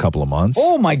her first couple of months.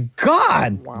 Oh, my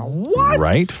God. Wow. What?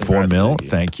 Right? $4 million.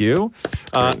 Thank you.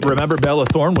 Remember Bella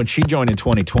Thorne, when she joined in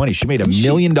 2020, she made $1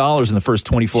 million in the first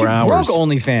 24 hours. She broke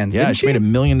OnlyFans, Yeah, didn't she made $1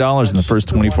 million in the first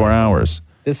 24 hours.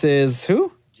 This is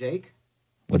who? Jake.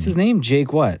 What's his name?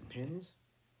 Jake what?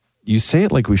 You say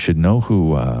it like we should know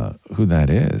who that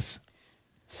is.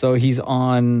 So he's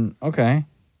on, okay.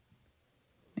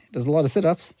 Does a lot of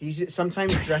sit-ups. He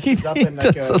sometimes dresses up in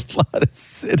like does a lot of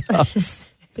sit-ups.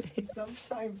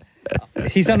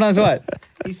 He sometimes what?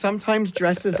 He sometimes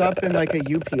dresses up in like a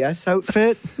UPS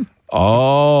outfit.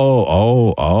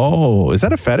 Oh. Is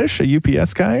that a fetish, a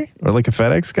UPS guy? Or like a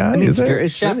FedEx guy? I mean, is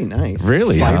it's really nice.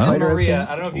 Really? Firefighter, Maria,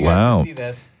 I don't know if you guys can see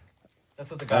this.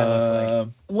 That's what the guy looks like.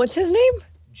 What's his name?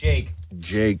 Jake.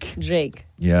 Jake.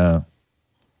 Yeah.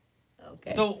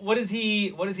 Okay. So what does he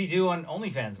do on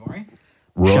OnlyFans, Maury?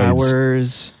 Roids.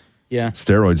 Showers. Yeah.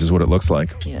 Steroids is what it looks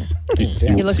like. Yeah. He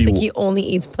looks like he only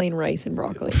eats plain rice and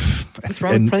broccoli. What's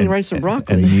wrong with plain rice and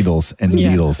broccoli? And needles.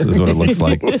 Needles is what it looks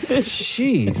like.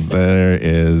 Jeez. There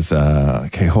is,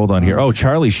 okay, hold on here. Oh,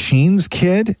 Charlie Sheen's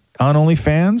kid on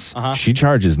OnlyFans. She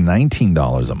charges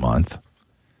 $19 a month.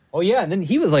 Oh yeah, and then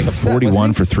he was like upset.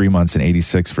 41 for 3 months and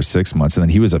 86 for 6 months, and then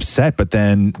he was upset. But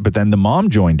then the mom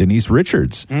joined. Denise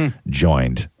Richards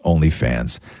joined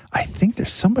OnlyFans. I think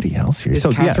there's somebody else here. Is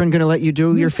Catherine going to let you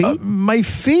do your feet? My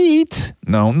feet?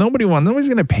 No, nobody's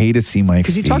going to pay to see my feet.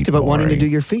 Because you talked about wanting to do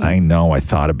your feet. I know. I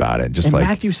thought about it. And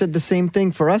Matthew said the same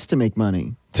thing for us to make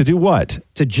money. To do what?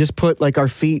 To just put like our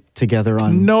feet together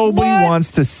on. Nobody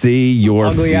wants to see your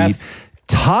Ugly feet. ass.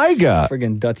 Tyga.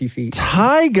 Friggin' dutty feet.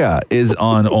 Tyga is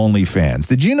on OnlyFans.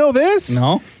 Did you know this?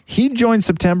 No. He joined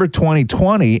September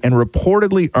 2020 and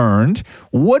reportedly earned,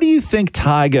 what do you think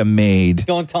Tyga made?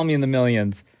 Don't tell me in the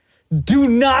millions. Do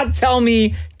not tell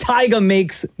me Tyga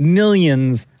makes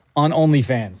millions on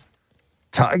OnlyFans.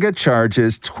 Tyga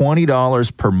charges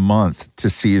 $20 per month to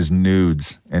see his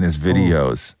nudes and his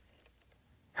videos.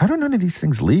 How do none of these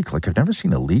things leak? Like, I've never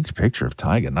seen a leaked picture of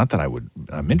Tyga. Not that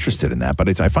I'm interested in that, but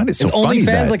I find it so funny. Is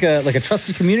that OnlyFans like a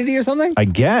trusted community or something? I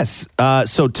guess.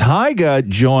 So Tyga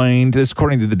joined, this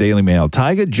according to the Daily Mail,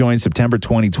 Tyga joined September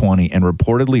 2020 and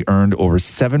reportedly earned over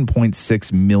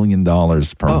 $7.6 million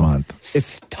per month.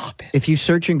 Stop it. If you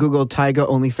search in Google Tyga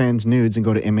OnlyFans nudes and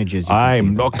go to images, you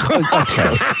can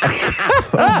okay.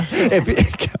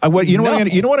 You know what I'm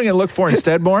going to look for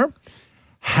instead, more?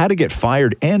 How to get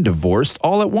fired and divorced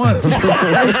all at once.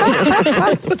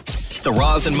 The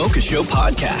Roz and Mocha Show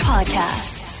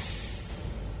podcast.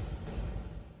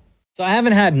 So I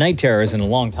haven't had night terrors in a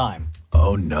long time.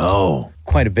 Oh, no.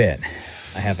 Quite a bit.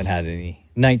 I haven't had any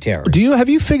night terrors. Have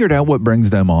you figured out what brings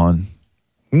them on?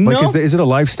 No. Like, is it a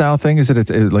lifestyle thing? Is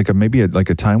it maybe a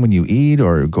time when you eat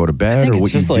or go to bed or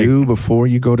what you do before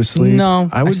you go to sleep? No.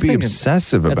 I would be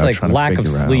obsessive about trying to figure out. It's like lack of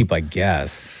sleep, I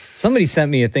guess. Somebody sent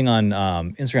me a thing on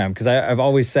Instagram because I've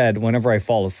always said whenever I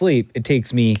fall asleep, it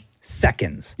takes me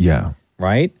seconds. Yeah.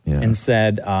 Right? Yeah. And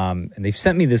said, and they've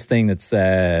sent me this thing that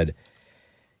said,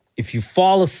 if you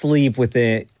fall asleep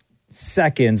within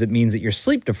seconds, it means that you're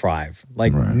sleep deprived.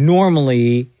 Like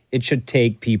normally it should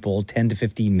take people 10 to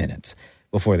 15 minutes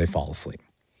before they fall asleep.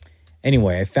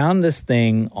 Anyway, I found this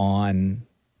thing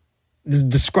this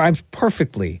describes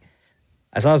perfectly.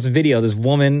 I saw this video, this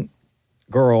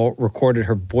girl recorded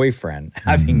her boyfriend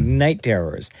having night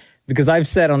terrors because I've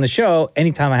said on the show,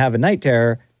 anytime I have a night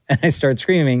terror and I start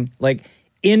screaming, like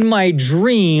in my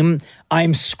dream,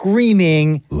 I'm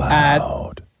screaming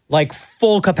loud at like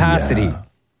full capacity. Yeah.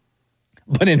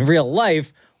 But in real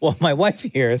life, what my wife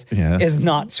hears is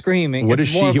not screaming. What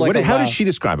It's does more she? of like How does she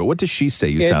describe it? What does she say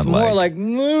you It's sound more like? like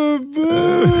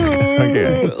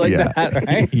that,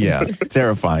 right? Yeah,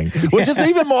 terrifying. Which is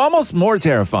even almost more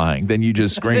terrifying than you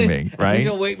just screaming, right?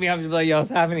 She'll wake me up and be like, yo, it's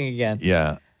happening again.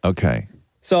 Yeah. Okay.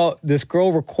 So this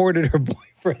girl recorded her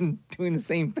boyfriend doing the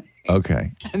same thing.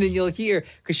 Okay. And then you'll hear,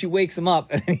 because she wakes him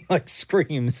up and then he like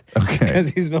screams. Okay.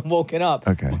 Because he's been woken up.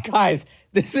 Okay. But guys,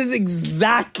 this is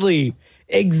exactly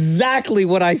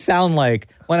what I sound like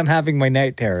when I'm having my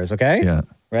night terrors, okay? Yeah.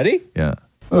 Ready? Yeah.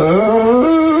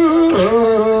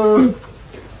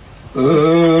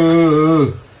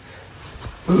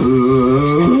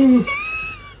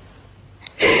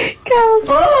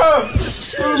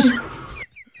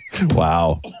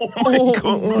 Wow. Wow.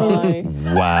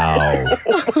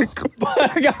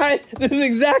 Guys, this is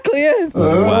exactly it.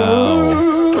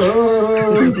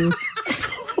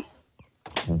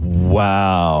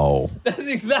 Wow. That's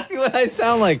exactly what I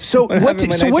sound like. So when I'm what? having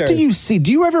my So night what do terrors. you see?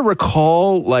 Do you ever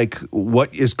recall like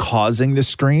what is causing the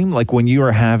scream? Like when you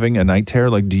are having a night terror,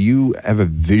 like do you have a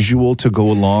visual to go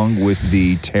along with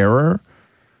the terror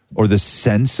or the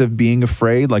sense of being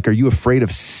afraid? Like, are you afraid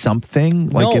of something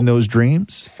like No. in those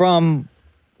dreams? From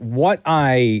what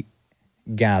I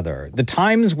gather, the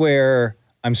times where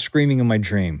I'm screaming in my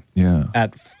dream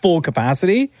at full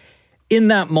capacity, in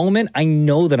that moment, I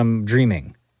know that I'm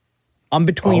dreaming. I'm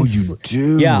between. Oh, you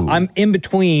do? Yeah, I'm in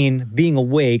between being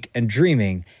awake and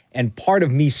dreaming. And part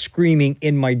of me screaming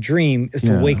in my dream is to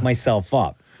Yeah. wake myself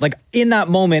up. Like in that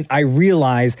moment, I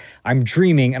realize I'm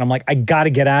dreaming and I'm like, I got to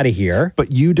get out of here.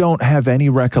 But you don't have any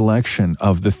recollection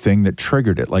of the thing that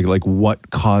triggered it. Like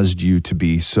what caused you to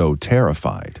be so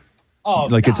terrified? Oh,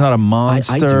 like it's not a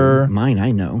monster. I do. Mine,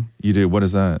 I know. You do. What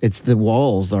is that? It's the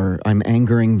walls I'm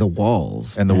angering the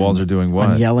walls. And the walls are doing what?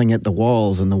 I'm yelling at the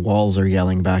walls and the walls are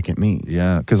yelling back at me.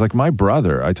 Yeah, because like my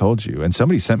brother, I told you, and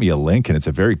somebody sent me a link, and it's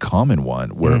a very common one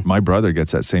where my brother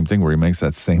gets that same thing where he makes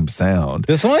that same sound.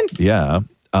 This one? Yeah.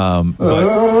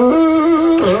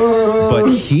 But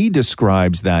he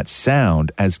describes that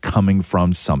sound as coming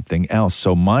from something else.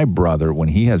 So my brother, when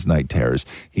he has night terrors,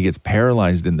 he gets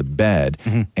paralyzed in the bed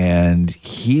and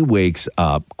he wakes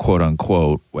up, quote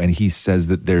unquote, and he says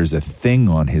that there's a thing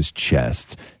on his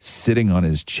chest, sitting on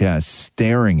his chest,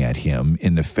 staring at him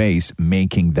in the face,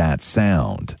 making that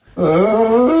sound.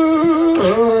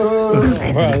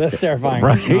 Bro, that's terrifying.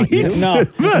 Right? It's not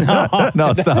you. No. No,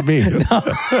 it's not me.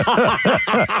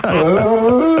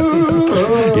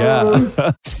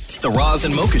 Yeah. The Roz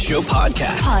and Mocha Show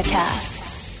podcast.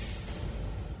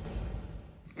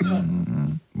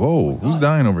 Whoa, who's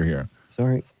dying over here?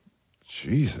 Sorry.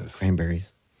 Jesus.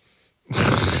 Cranberries.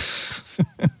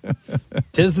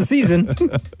 Tis the season.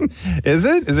 Is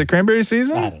it? Is it cranberry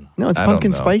season? I don't know. No, it's I don't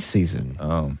pumpkin know. spice season.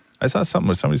 Oh. I saw something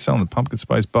where somebody's selling the pumpkin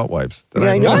spice butt wipes. Did Yeah,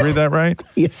 I I know. read that right?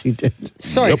 Yes, you did.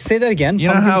 Sorry, say that again. You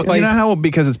know how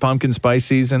because it's pumpkin spice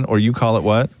season, or you call it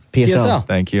what? PSL.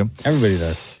 Thank you. Everybody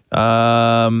does.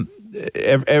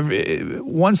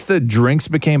 Once the drinks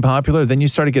became popular, then you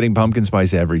started getting pumpkin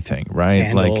spice everything,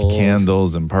 right? Like Candles.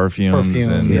 candles and perfumes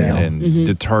and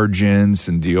detergents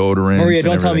and deodorints. Maria, and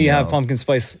don't tell me you everything have pumpkin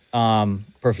spice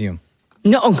perfume.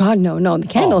 No, oh God, no. The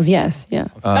candles, yes, yeah.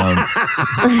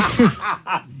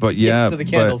 But yeah, Yes to the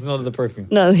candles, no to the perfume.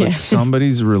 No, yeah. but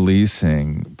somebody's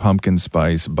releasing pumpkin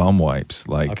spice bum wipes,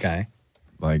 like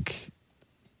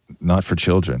not for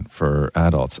children, for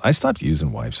adults. I stopped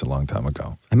using wipes a long time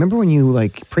ago. I remember when you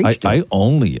like preached I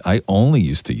only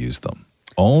used to use them.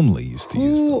 Only used to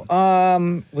use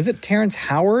them. Was it Terrence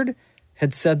Howard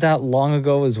had said that long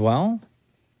ago as well?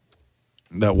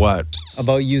 That what?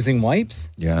 About using wipes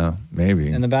Yeah, maybe.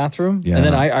 in the bathroom? Yeah. And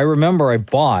then I remember I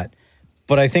bought,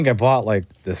 but I think I bought like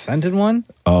the scented one.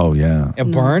 Oh, yeah. It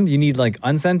burned. You need like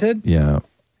unscented. Yeah.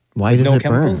 Why With does no it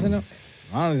chemicals burn? in it?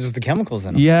 Oh, it's just the chemicals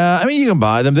in it. Yeah, I mean, you can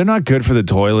buy them. They're not good for the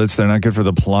toilets. They're not good for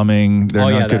the plumbing. They're Oh,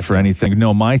 yeah, not good that for too. anything.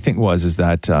 No, my thing was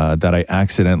that I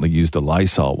accidentally used a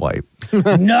Lysol wipe. No.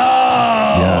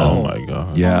 Yeah. Oh my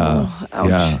god. Yeah.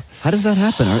 Yeah. How does that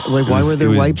happen? Like, why were there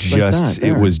it was wipes just, like that?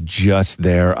 It was just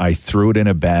there. I threw it in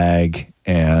a bag,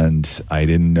 and I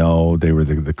didn't know they were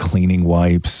the cleaning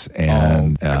wipes,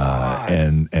 and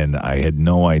and I had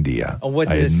no idea. Oh, what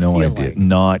I did had it no feel idea. like?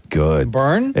 Not good.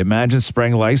 Burn? Imagine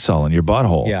spraying Lysol in your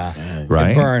butthole. Yeah.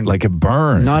 Right? It burned. Like it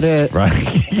burns. Not it.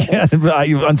 Right? Yeah.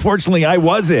 Unfortunately, I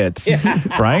was it.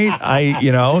 Right?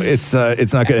 It's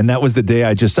not good. And that was the day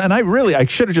I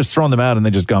should have just thrown them out and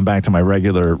then just gone back to my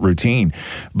regular routine.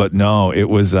 But no, it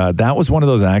was that was one of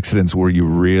those accidents where you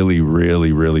really,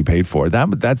 really, really paid for it.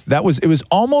 It was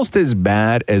almost as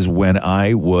bad as when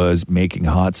I was making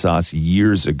hot sauce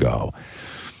years ago.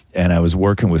 and I was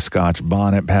working with Scotch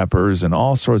bonnet peppers and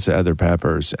all sorts of other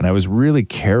peppers. And I was really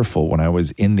careful when I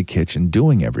was in the kitchen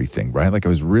doing everything, right? Like I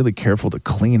was really careful to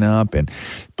clean up and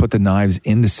put the knives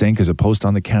in the sink as opposed to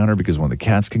on the counter because one of the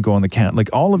cats can go on the counter. Like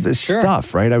all of this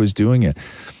stuff, right? I was doing it.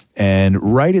 And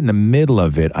right in the middle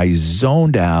of it, I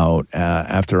zoned out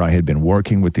after I had been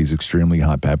working with these extremely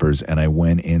hot peppers, and I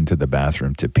went into the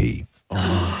bathroom to pee.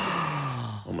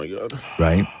 Oh my God.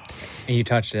 Right? And you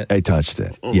touched it. I touched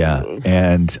it. Yeah.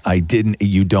 And I didn't,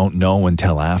 you don't know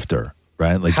until after,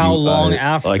 right? Like How long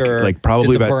after Like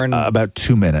probably did the about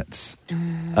 2 minutes.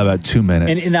 About 2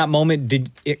 minutes. And in that moment, did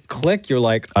it click? You're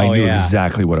like, oh, I knew yeah.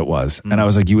 exactly what it was. And I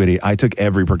was like, you idiot. I took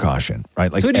every precaution,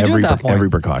 right? Like So what did you do at that point? every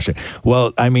precaution.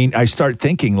 Well, I mean, I start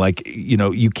thinking like, you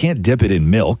know, you can't dip it in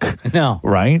milk. No.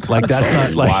 Right? Like that's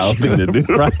not like wild thing to do.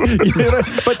 Right? You know,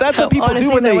 but that's what people Honestly,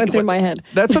 do when that they went through my head.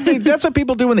 That's what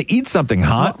people do when they eat something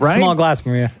hot, right? Small glass,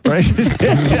 Maria. Right?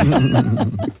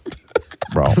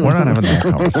 Bro, we're not having that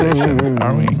conversation,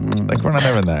 are we? Like, we're not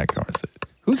having that conversation.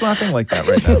 Who's laughing like that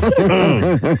right now?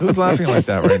 Who's laughing like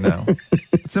that right now?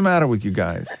 What's the matter with you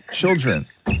guys? Children,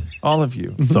 all of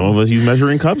you. Some of us use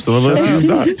measuring cups. Some of us use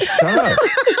not. Shut up.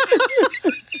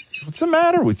 What's the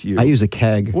matter with you? I use a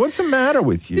keg. What's the matter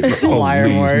with you? He's a liar,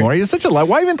 Please, Maury. You're such a liar.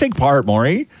 Why even take part,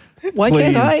 Maury? Why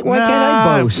can't I? Why can't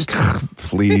I boast?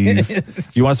 Please.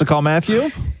 You want us to call Matthew?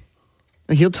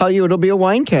 He'll tell you it'll be a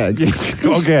wine keg.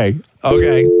 Okay. Oh,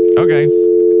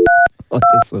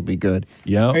 this will be good.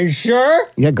 Yeah. Are you sure?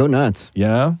 Yeah, go nuts.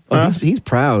 Yeah. Oh, he's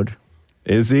proud.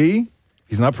 Is he?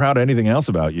 He's not proud of anything else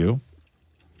about you.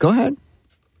 Go ahead.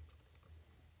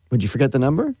 Would you forget the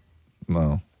number?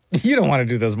 No. You don't want to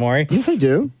do this, Maury. Yes, I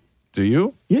do. Do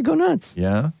you? Yeah, go nuts.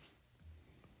 Yeah.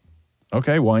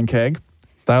 Okay, wine keg.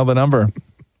 Dial the number.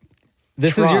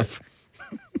 This Trough. is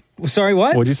your. Sorry,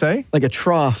 what? What'd you say? Like a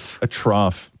trough. A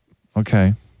trough.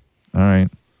 Okay. All right.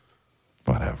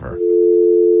 Whatever.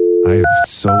 I have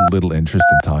so little interest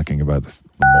in talking about this.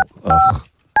 Ugh.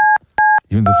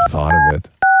 Even the thought of it.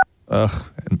 Ugh.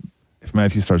 And if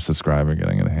Matthew starts describing it,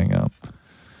 I'm going to hang up.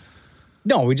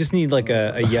 No, we just need like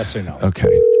a yes or no. Okay.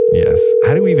 Yes.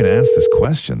 How do we even ask this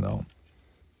question, though?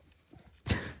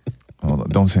 Hold on.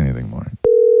 Don't say anything more.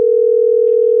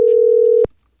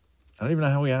 I don't even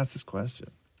know how we ask this question.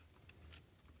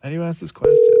 How do you ask this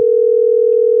question?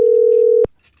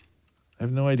 I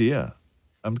have no idea.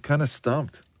 I'm kind of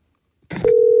stumped.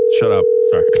 Shut up.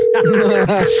 Sorry.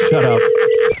 Shut up.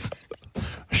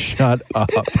 Shut up.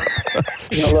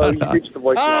 Hello, you reached the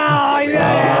voice. Oh, he's not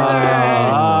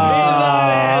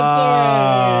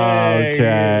answering.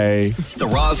 Okay. The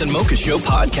Roz and Mocha Show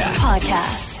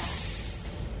podcast.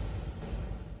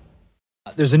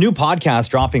 There's a new podcast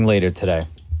dropping later today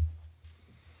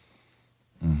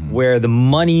where the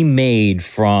money made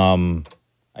from,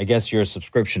 I guess, your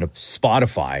subscription to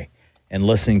Spotify and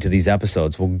listening to these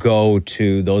episodes will go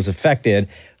to those affected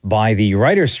by the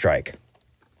writer's strike.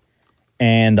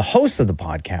 And the hosts of the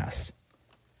podcast,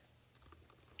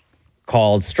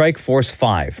 called Strike Force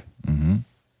 5,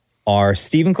 are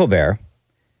Stephen Colbert,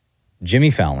 Jimmy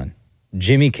Fallon,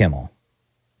 Jimmy Kimmel,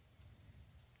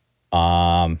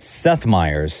 Seth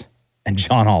Meyers, and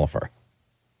John Oliver.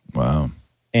 Wow.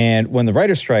 And when the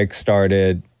writer's strike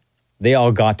started, they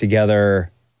all got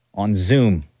together on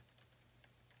Zoom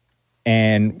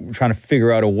and we're trying to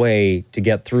figure out a way to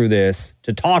get through this,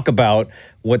 to talk about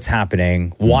what's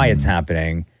happening, why it's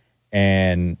happening,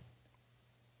 and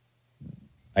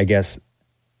I guess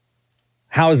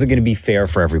how is it going to be fair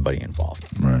for everybody involved?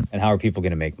 Right. And how are people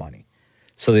going to make money?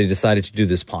 So they decided to do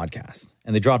this podcast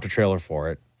and they dropped a trailer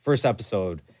for it. First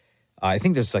episode, I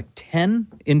think there's like 10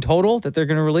 in total that they're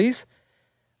going to release.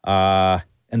 And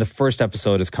the first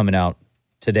episode is coming out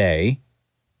today.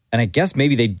 And I guess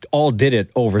maybe they all did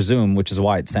it over Zoom, which is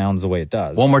why it sounds the way it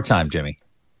does. One more time, Jimmy.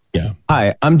 Yeah.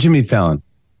 Hi, I'm Jimmy Fallon.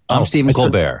 I'm Stephen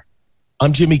Colbert.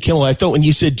 I'm Jimmy Kimmel. I thought when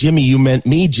you said Jimmy, you meant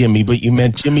me, Jimmy, but you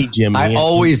meant Jimmy. I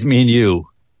always mean you.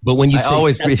 But when you I say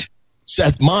always mean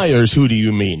Seth Meyers, who do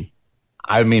you mean?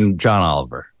 I mean John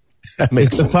Oliver. That makes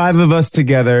It's the sense. five of us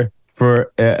together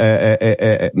for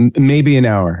maybe an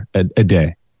hour a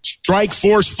day. Strike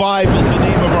Force 5 is the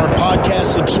name of our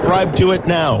podcast. Subscribe to it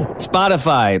now.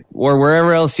 Spotify or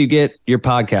wherever else you get your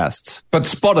podcasts. But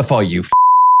Spotify, you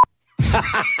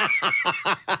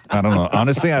I don't know.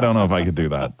 Honestly, I don't know if I could do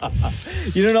that.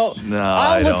 You don't know? No,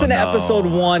 I'll listen to don't know. episode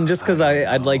 1 just because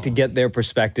I'd like to get their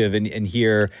perspective and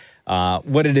hear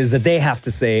what it is that they have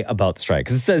to say about the strike.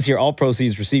 Because it says here, all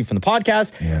proceeds received from the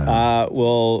podcast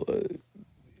will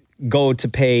go to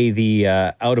pay the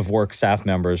out-of-work staff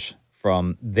members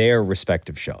from their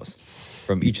respective shows.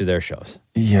 from each of their shows.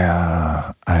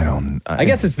 Yeah, I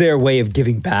guess it's their way of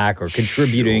giving back or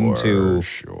contributing to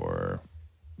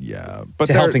but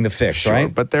to helping the fix,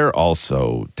 right? But they're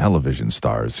also television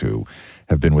stars who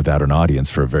have been without an audience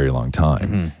for a very long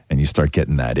time, and you start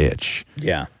getting that itch.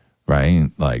 Yeah. Right?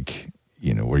 Like,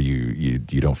 where you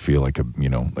don't feel like a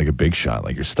big shot,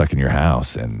 like you're stuck in your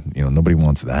house, and nobody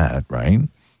wants that, right?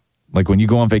 Like when you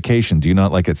go on vacation, do you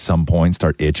not like at some point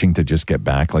start itching to just get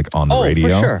back like on the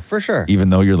radio? For sure.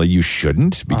 Even though you're like, you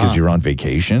shouldn't because you're on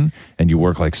vacation and you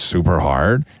work like super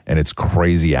hard and it's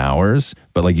crazy hours,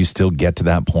 but like you still get to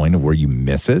that point of where you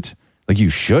miss it. Like you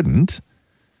shouldn't.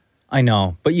 I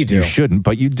know, but you do. You shouldn't,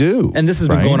 but you do. And this has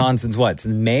been going on since what?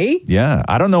 Since May? Yeah.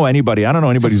 I don't know anybody. I don't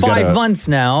know anybody's So got 5 months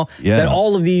now that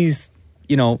all of these,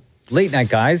 late night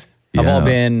guys have all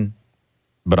been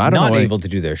but I don't not know able to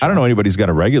do their show. I don't know anybody's got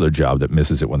a regular job that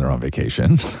misses it when they're on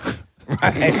vacation.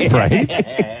 Right. Right?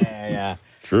 Yeah.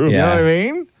 True. You know what I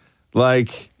mean?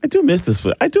 Like I do miss this,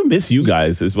 but I do miss you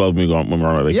guys as well when we're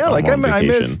on vacation. I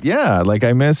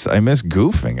miss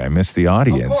goofing. I miss the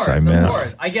audience. Of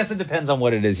course. I guess it depends on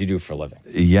what it is you do for a living.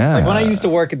 Yeah. Like when I used to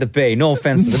work at the Bay, no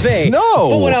offense to the Bay.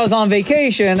 No. But when I was on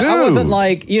vacation, Dude. I wasn't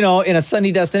like, in a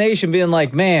sunny destination being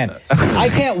like, man, I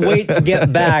can't wait to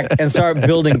get back and start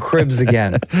building cribs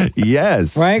again.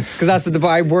 Yes. Right? Because that's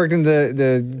I worked in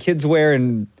the kids wear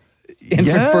and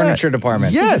infant furniture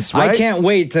department. Yes, right? I can't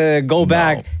wait to go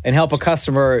back and help a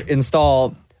customer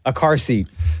install a car seat.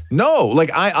 No, like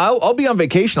I'll be on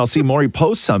vacation. I'll see Maurie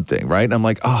post something, right? And I'm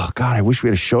like, oh God, I wish we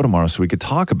had a show tomorrow so we could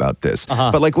talk about this.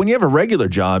 But like when you have a regular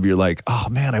job, you're like, oh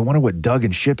man, I wonder what Doug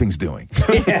in shipping's doing,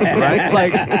 right?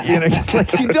 Like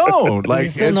like you don't. Like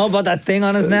Does he still know about that thing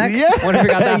on his neck? Yeah, Wonder if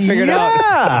he got that figured out.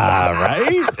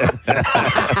 right.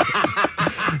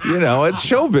 It's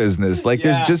show business. Like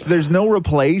there's no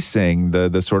replacing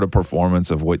the sort of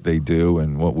performance of what they do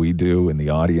and what we do and the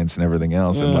audience and everything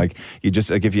else. And like you just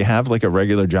like if you have like a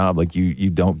regular job, like you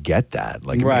don't get that.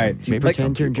 Like Do you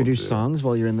pretend to introduce songs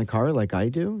while you're in the car like I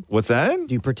do? What's that?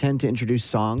 Do you pretend to introduce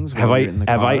songs while you're in the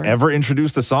car? Have I ever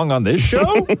introduced a song on this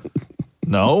show?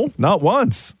 No, not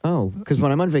once. Oh, because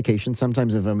when I'm on vacation,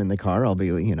 sometimes if I'm in the car, I'll be,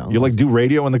 You like do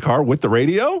radio in the car with the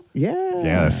radio? Yeah.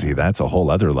 Yeah, see, that's a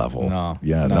whole other level. No.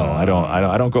 Yeah, no, I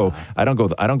don't go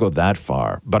that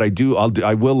far. But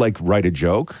I will like write a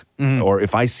joke or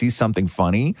if I see something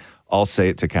funny, I'll say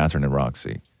it to Catherine and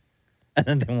Roxy. And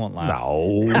then they won't laugh.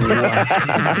 No.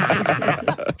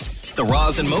 The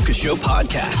Roz and Mocha Show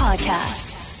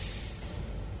podcast.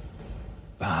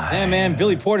 Hey man,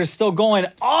 Billy Porter's still going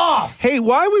off. Hey,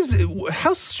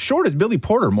 how short is Billy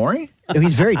Porter, Maurie?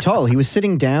 He's very tall. He was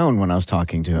sitting down when I was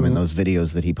talking to him in those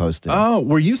videos that he posted. Oh,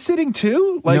 were you sitting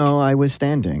too? No, I was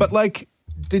standing. But like,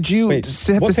 did you have to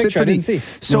sit for I didn't see.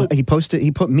 So he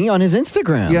put me on his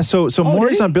Instagram. Yeah, so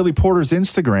Maury's on Billy Porter's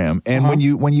Instagram, and when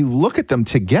you look at them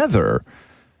together,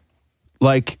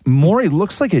 like Maury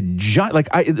looks like a giant.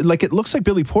 Like it looks like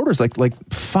Billy Porter's like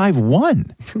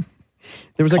 5'1".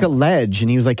 There was like a ledge, and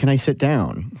he was like, "Can I sit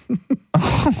down?"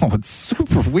 Oh, it's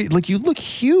super weird. Like you look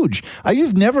huge.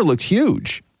 You've never looked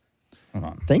huge. Hold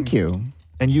on. Thank you.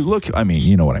 And you look. I mean,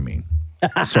 you know what I mean.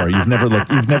 Sorry, you've never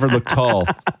looked tall.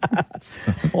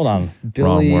 Hold on,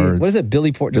 Wrong words. What is it?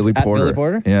 Billy Porter. Billy Porter. Billy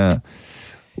Porter. Yeah.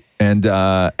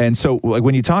 And so like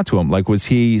when you talked to him, like was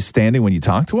he standing when you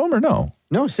talked to him or no?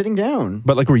 No, sitting down.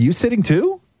 But like, were you sitting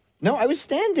too? No, I was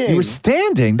standing. You were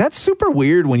standing. That's super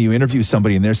weird when you interview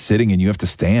somebody and they're sitting and you have to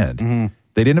stand.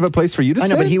 They didn't have a place for you to sit? I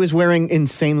know, but he was wearing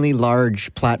insanely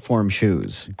large platform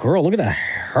shoes. Girl, look at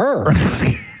her.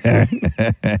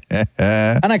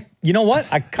 And you know what?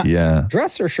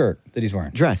 Dress or shirt that he's wearing?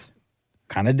 Dress.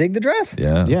 Kind of dig the dress.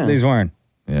 Yeah. That he's wearing.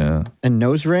 Yeah. And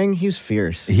nose ring, he was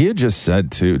fierce. He had just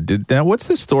said, too, what's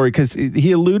the story? Because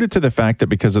he alluded to the fact that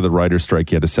because of the writer's strike,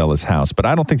 he had to sell his house. But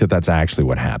I don't think that that's actually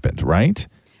what happened, right?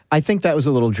 I think that was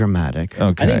a little dramatic.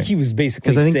 Okay. I think he was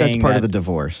basically because I think saying that's part of the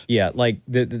divorce. Yeah, like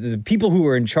the people who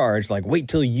were in charge, like wait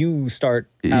till you start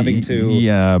having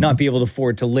to not be able to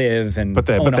afford to live and but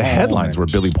the headlines were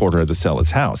Billy Porter had to sell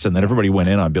his house, and then everybody went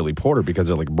in on Billy Porter because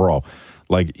they're like, bro,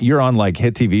 like you're on like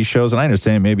hit TV shows, and I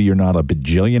understand maybe you're not a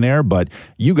bajillionaire, but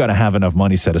you got to have enough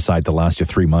money set aside to last you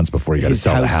 3 months before you got to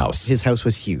sell the house. His house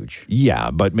was huge.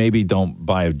 Yeah, but maybe don't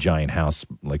buy a giant house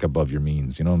like above your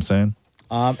means. You know what I'm saying?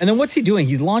 And then what's he doing?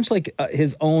 He's launched like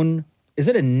his own. Is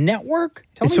it a network?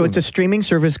 So it's a streaming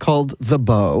service called The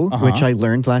Bow, which I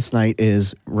learned last night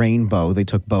is Rainbow. They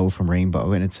took Bow from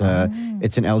Rainbow, and it's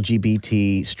an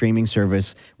LGBT streaming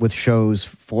service with shows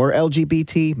for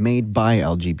LGBT made by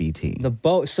LGBT. The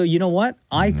Bow. So you know what?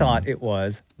 I thought it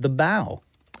was The Bow.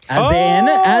 As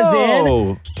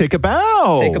in, take a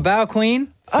bow. Take a bow,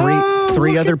 queen.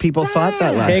 Three other people thought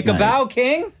that last Take night. a bow,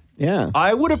 King. Yeah.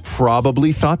 I would have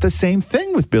probably thought the same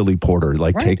thing with Billy Porter.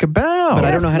 Like, take a bow. But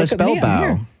I don't know how to spell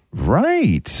bow.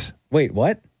 Right. Wait,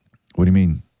 what? What do you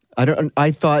mean?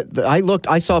 I thought,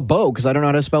 I saw bow because I don't know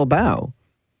how to spell bow.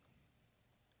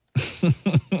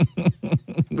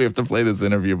 We have to play this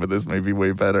interview, but this may be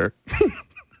way better.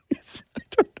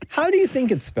 How do you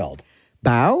think it's spelled?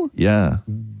 Bow? Yeah.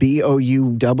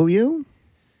 B-O-U-W?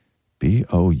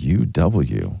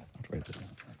 B-O-U-W.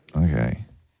 Okay.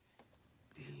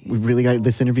 We really got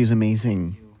this interview's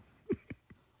amazing.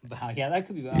 Yeah, that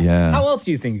could be bow. Yeah. How else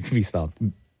do you think it could be spelled?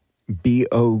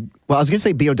 Well, I was going to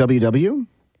say B-O-W-W.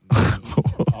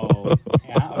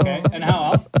 Yeah, okay. And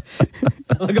how else?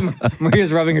 Look at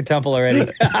Maria's rubbing her temple already.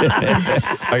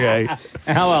 Okay.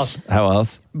 And how else? How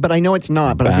else? But I know it's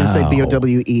not. But I was going to say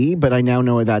B-O-W-E, but I now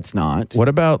know that's not. What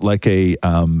about like a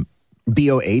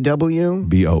B-O-A-W?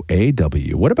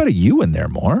 B-O-A-W. What about a U in there,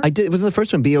 more? I did. It was the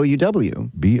first one,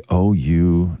 B-O-U-W.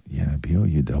 B-O-U. Yeah,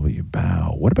 B-O-U-W.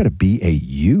 Bow. What about a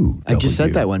B-A-U-W? I just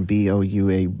said that one.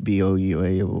 B-O-U-A,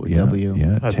 B-O-U-A-W.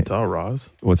 Yeah. Duh,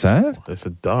 Roz. What's that? I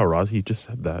said, duh, Roz. He just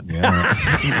said that. Yeah.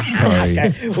 Sorry.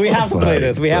 Okay. We have to play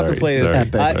this. We have to play this.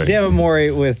 Damnit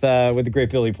Maurie with the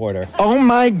great Billy Porter. Oh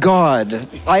my God.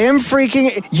 I am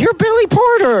freaking. You're Billy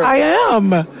Porter. I am.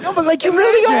 No, but like you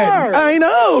really are. I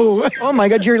know. Oh my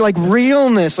God. You're like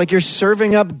realness. Like you're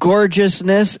serving up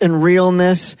gorgeousness and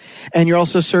realness. And you're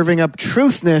also serving up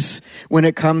truthness when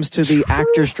it comes to the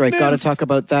actor strike. Got to talk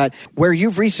about that. Where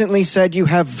you've recently said you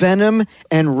have venom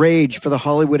and rage for the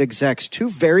Hollywood execs. Two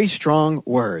very strong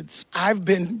words. I've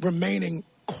been remaining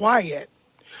quiet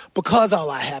because all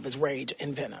I have is rage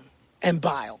and venom and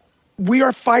bile. We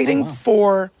are fighting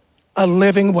for a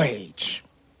living wage,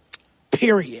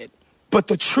 period. But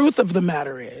the truth of the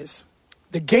matter is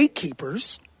the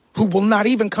gatekeepers who will not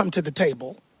even come to the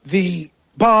table, the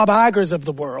Bob Igers of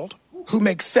the world who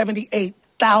make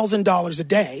 $78,000 a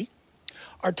day,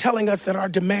 are telling us that our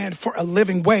demand for a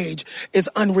living wage is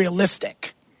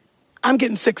unrealistic. I'm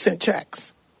getting 6-cent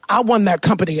checks. I won that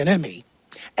company an Emmy,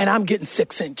 and I'm getting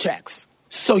 6-cent checks.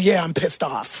 So yeah, I'm pissed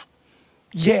off.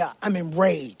 Yeah, I'm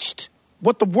enraged.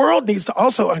 What the world needs to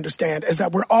also understand is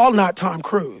that we're all not Tom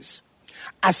Cruise.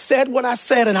 I said what I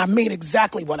said, and I mean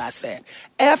exactly what I said.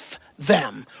 F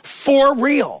them, for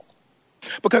real.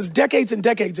 Because decades and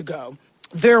decades ago,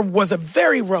 there was a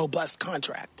very robust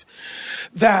contract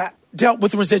that dealt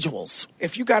with residuals.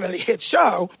 If you got a hit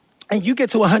show and you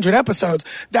get to 100 episodes,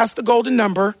 that's the golden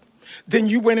number. Then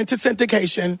you went into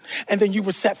syndication, and then you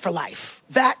were set for life.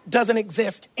 That doesn't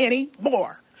exist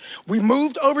anymore. We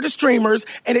moved over to streamers,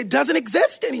 and it doesn't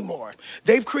exist anymore.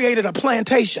 They've created a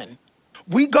plantation.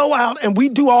 We go out and we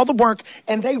do all the work,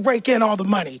 and they rake in all the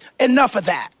money. Enough of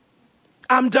that.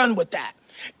 I'm done with that.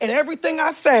 And everything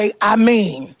I say, I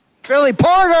mean. Billy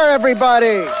Porter,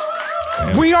 everybody.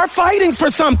 We are fighting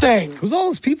for something. Who's all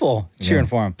those people cheering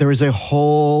for him? There was a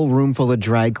whole room full of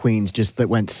drag queens just that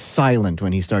went silent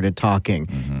when he started talking.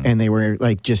 And they were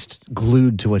like just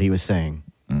glued to what he was saying.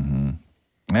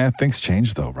 Yeah, things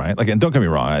change though, right? Like, and don't get me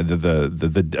wrong,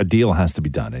 a deal has to be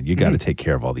done, and you got to take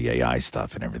care of all the AI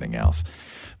stuff and everything else.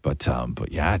 But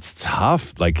yeah, it's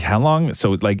tough. Like, how long?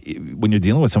 So, like, when you're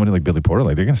dealing with somebody like Billy Porter,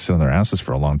 like, they're going to sit on their asses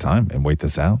for a long time and wait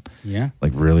this out. Yeah.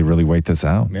 Like, really, really wait this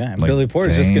out. Yeah, and like, Billy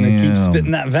Porter's just going to keep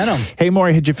spitting that venom. Hey,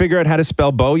 Maurie, did you figure out how to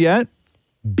spell bow yet?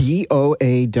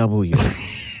 B-O-A-W.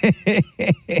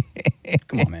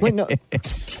 Come on, man. Wait, no.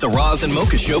 The Roz and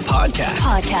Mocha Show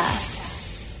podcast.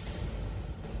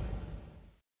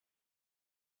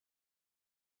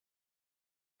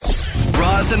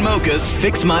 Roz and Mocha's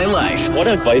Fix My Life. What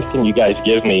advice can you guys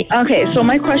give me? Okay, so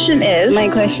my question is...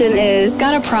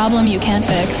 Got a problem you can't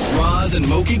fix? Roz and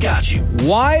Mocha got you.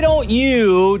 Why don't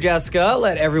you, Jessica,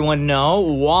 let everyone know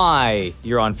why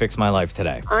you're on Fix My Life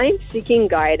today? I'm seeking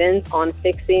guidance on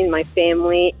fixing my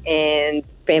family and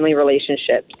family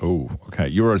relationships. Oh, okay.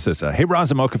 You wrote this. Hey, Roz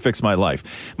and Mocha, Fix My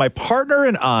Life. My partner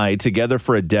and I, together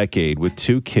for a decade with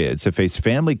 2 kids, have faced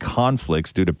family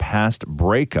conflicts due to past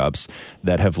breakups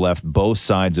that have left both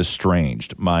sides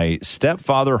estranged. My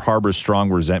stepfather harbors strong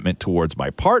resentment towards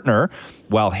my partner,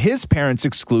 while his parents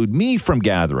exclude me from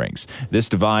gatherings. This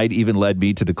divide even led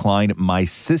me to decline my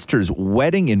sister's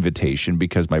wedding invitation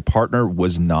because my partner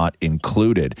was not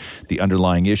included. The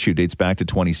underlying issue dates back to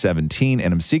 2017,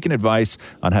 and I'm seeking advice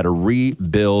on how to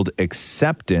rebuild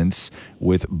acceptance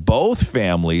with both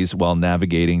families while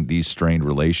navigating these strained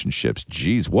relationships.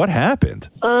 Geez, what happened?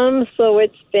 So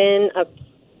it's been a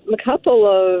couple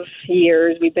of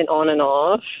years we've been on and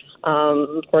off.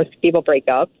 Of course, people break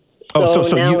up. Oh,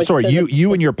 now it's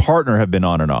you and your partner have been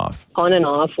on and off. on and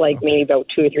off, like maybe about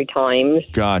 2 or 3 times.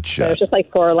 Gotcha. So it was just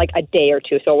like for like a day or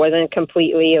two. So it wasn't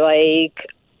completely like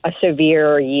a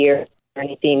severe year or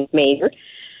anything major.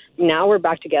 Now we're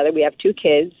back together. We have 2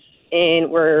 kids, and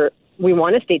we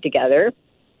want to stay together.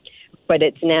 But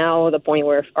it's now the point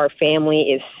where our family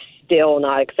is still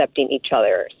not accepting each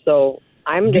other. So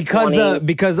I'm just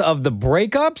because of the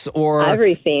breakups or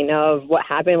everything of what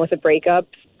happened with the breakups.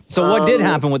 So what did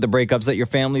happen with the breakups that your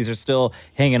families are still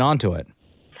hanging on to it?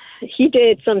 He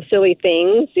did some silly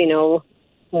things,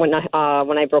 when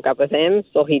I broke up with him.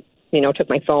 So he, took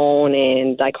my phone,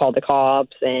 and I called the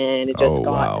cops, and it just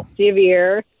got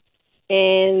severe.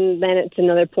 And then it's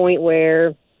another point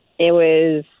where it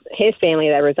was his family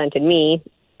that resented me.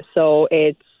 So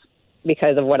it's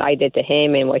because of what I did to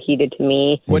him and what he did to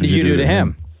me. What did you do to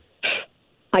him?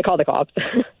 I called the cops.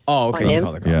 Oh, okay. You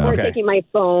called the cops. Or taking my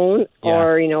phone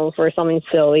or, for something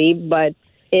silly. But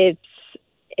it's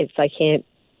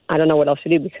I don't know what else to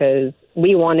do because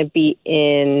we want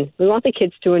the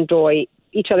kids to enjoy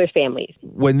each other's families.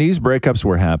 When these breakups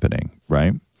were happening,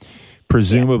 right?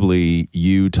 Presumably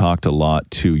you talked a lot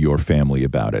to your family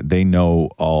about it. They know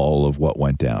all of what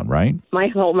went down, right? My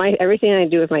everything I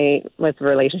do with the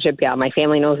relationship, my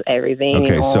family knows everything.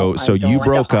 Okay, so you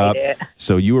broke up.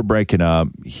 So you were breaking up.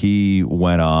 He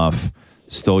went off,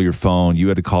 stole your phone. You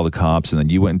had to call the cops, and then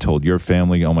you went and told your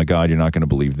family, "Oh my God, you're not going to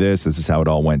believe this. This is how it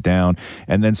all went down."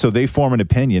 And then so they form an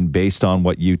opinion based on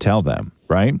what you tell them,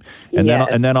 right? And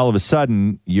then all of a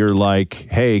sudden you're like,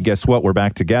 "Hey, guess what? We're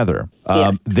back together."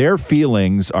 Their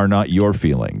feelings are not your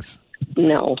feelings.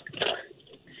 No.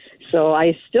 So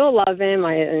I still love him.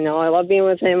 I love being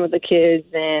with him, with the kids,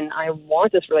 and I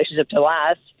want this relationship to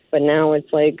last. But now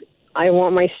it's like I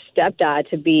want my stepdad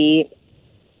to be.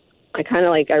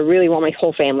 I really want my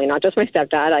whole family, not just my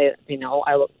stepdad.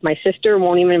 My sister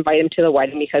won't even invite him to the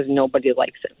wedding because nobody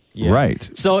likes him. Yeah. Right.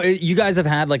 So you guys have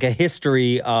had like a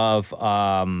history of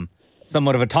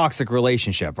somewhat of a toxic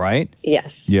relationship, right? Yes.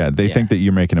 Yeah, they think that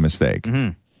you're making a mistake.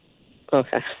 Mm-hmm.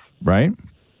 Okay. Right?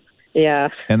 Yeah.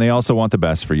 And they also want the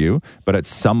best for you, but at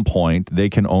some point they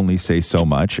can only say so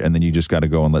much, and then you just got to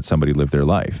go and let somebody live their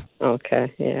life.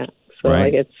 Okay, yeah. So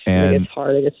right. It's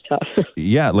hard, it's tough.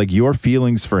 Yeah, like your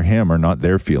feelings for him are not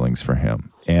their feelings for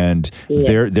him. And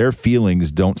their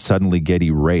feelings don't suddenly get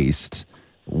erased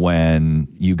when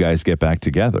you guys get back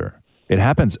together. It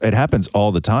happens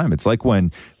all the time. It's like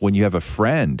when you have a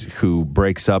friend who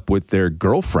breaks up with their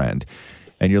girlfriend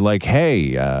and you're like,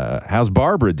 "Hey, how's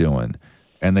Barbara doing?"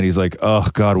 And then he's like, "Oh,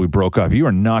 God, we broke up. You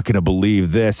are not going to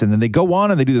believe this." And then they go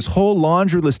on and they do this whole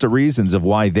laundry list of reasons of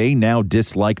why they now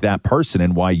dislike that person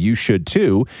and why you should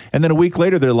too. And then a week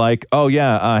later, they're like, "Oh,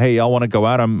 yeah, hey, y'all want to go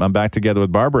out? I'm back together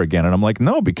with Barbara again." And I'm like,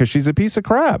 "No, because she's a piece of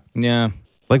crap." Yeah.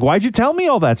 Like, why'd you tell me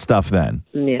all that stuff then?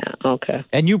 Yeah, okay.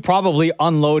 And you probably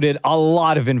unloaded a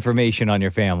lot of information on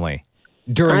your family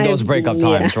during those breakup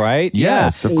times, right?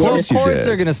 Yes, of course So of course you did.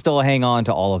 they're going to still hang on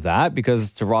to all of that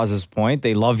because to Roz's point,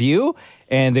 they love you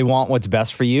and they want what's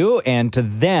best for you. And to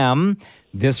them,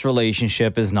 this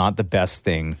relationship is not the best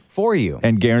thing for you.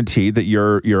 And guaranteed that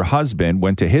your husband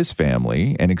went to his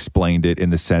family and explained it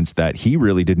in the sense that he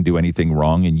really didn't do anything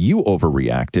wrong and you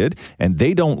overreacted and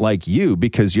they don't like you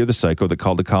because you're the psycho that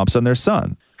called the cops on their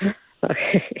son.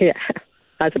 Okay, yeah,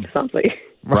 that's what it sounds like.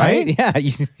 Right? Yeah.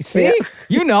 You see?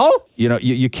 You know?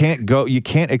 You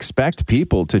can't expect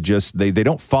people to just, they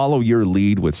don't follow your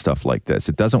lead with stuff like this.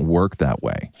 It doesn't work that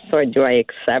way. So do I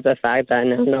accept the fact that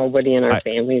nobody in our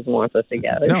families wants us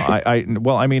together? No,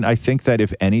 I think that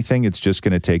if anything, it's just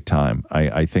going to take time.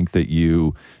 I think that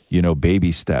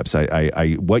baby steps.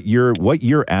 What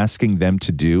you're asking them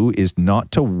to do is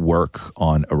not to work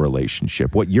on a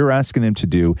relationship. What you're asking them to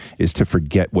do is to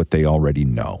forget what they already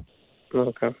know.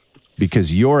 Okay.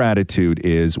 Because your attitude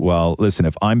is, well, listen,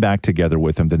 if I'm back together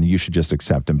with him, then you should just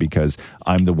accept him because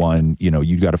I'm the one,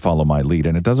 you got to follow my lead.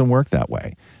 And it doesn't work that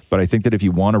way. But I think that if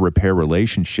you want to repair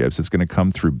relationships, it's going to come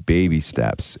through baby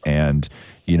steps and,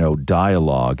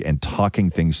 dialogue and talking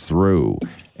things through.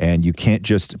 And you can't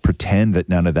just pretend that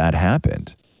none of that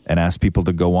happened and ask people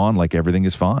to go on like everything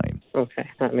is fine. Okay,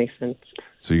 that makes sense.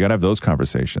 So you got to have those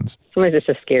conversations. Sometimes it's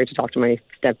just scared to talk to my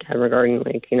stepdad regarding,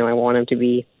 I want him to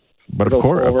be. But of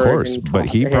course. But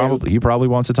he probably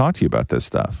wants to talk to you about this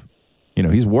stuff.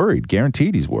 He's worried.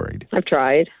 Guaranteed he's worried. I've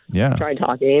tried. Yeah. Tried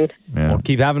talking. Yeah. Well,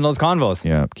 keep having those convos.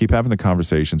 Yeah. Keep having the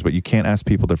conversations, but you can't ask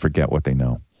people to forget what they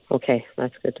know. Okay.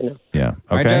 That's good to know. Yeah. Okay.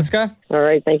 All right, Jessica? All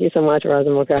right. Thank you so much, Roz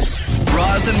and Mocha.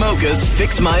 Roz and Mocha's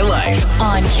Fix My Life.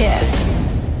 On Kiss.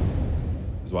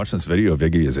 I was watching this video of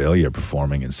Iggy Azalea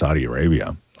performing in Saudi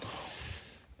Arabia,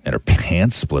 and her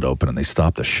pants split open and they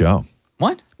stopped the show.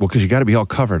 What? Well, because you got to be all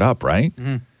covered up, right?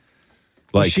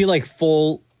 Was she like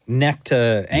full neck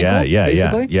to ankle?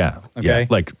 basically? Yeah. Okay.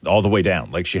 Like all the way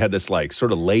down. Like she had this like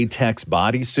sort of latex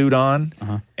bodysuit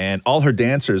on, and all her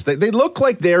dancers they look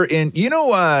like they're in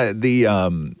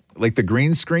like the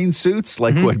green screen suits,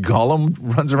 like what Gollum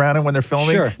runs around in when they're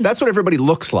filming. Sure. That's what everybody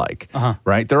looks like,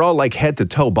 right? They're all like head to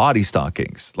toe body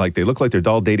stockings. Like they look like they're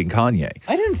all dating Kanye.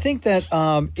 I didn't think that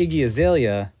Iggy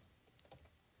Azalea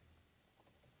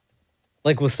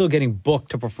was still getting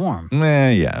booked to perform.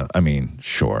 Yeah, I mean,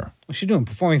 sure. What's she doing?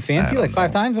 Performing Fancy like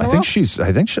 5 times in a row? I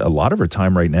think a lot of her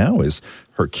time right now is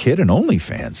her kid and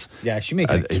OnlyFans. Yeah, she's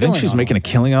making a I think she's making a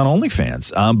killing on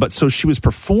OnlyFans. But so she was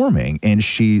performing and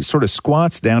she sort of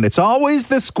squats down. It's always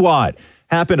the squat.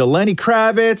 Happened to Lenny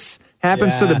Kravitz.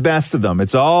 Happens to the best of them.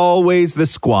 It's always the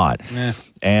squat.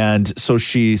 And so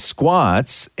she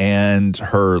squats and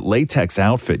her latex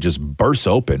outfit just bursts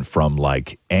open from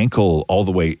like ankle all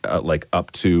the way like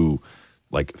up to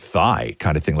like thigh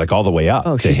kind of thing, like all the way up.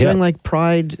 Oh, to she's hip. doing like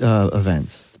pride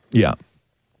events. Yeah.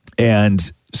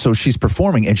 And so she's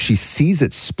performing and she sees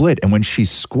it split. And when she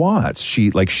squats,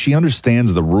 she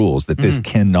understands the rules that this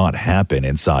cannot happen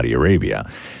in Saudi Arabia.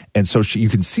 And so you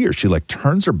can see her, she like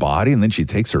turns her body and then she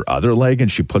takes her other leg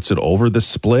and she puts it over the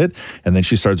split. And then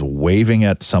she starts waving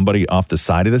at somebody off the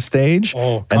side of the stage.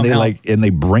 And they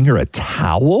bring her a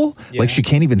towel. Like she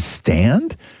can't even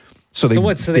stand. So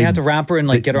they had to wrap her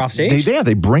and get her off stage?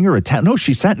 They bring her a towel. No,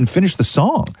 she sat and finished the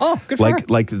song. Oh, good for her.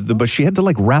 But she had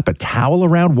to wrap a towel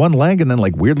around one leg and then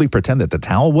weirdly pretend that the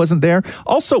towel wasn't there.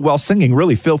 Also, while singing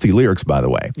really filthy lyrics, by the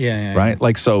way. Yeah.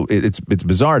 Right? So it's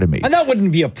bizarre to me. And that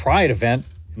wouldn't be a pride event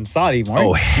in Saudi, Maurie.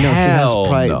 Oh, No, she has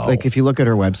pride. no. Like if you look at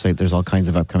her website, there's all kinds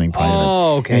of upcoming pride events.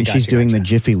 Oh, okay. And she's doing the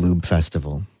Jiffy Lube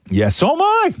Festival. Yeah, so am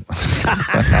I.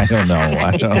 I don't know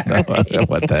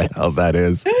what the hell that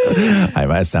is.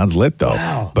 It sounds lit though.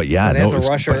 Wow. But yeah, so they had to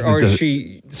rush her,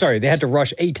 they had to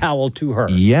rush a towel to her.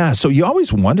 Yeah, so you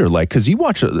always wonder,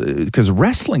 because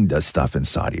wrestling does stuff in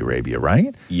Saudi Arabia,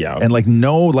 right? Yeah. And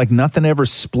nothing ever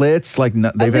splits.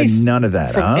 They've had none of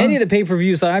that. From any of the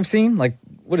pay-per-views that I've seen,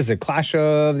 what is it, Clash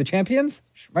of the Champions?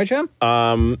 Right, Shem?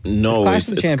 No. It's Clash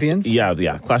of the Champions. Yeah,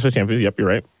 Clash of the Champions. Yep, you're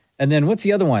right. And then what's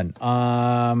the other one?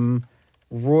 Not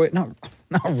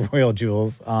Royal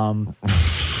Jewels.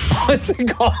 What's it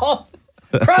called?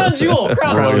 Crown Jewel.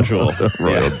 Royal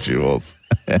Jewels.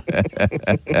 If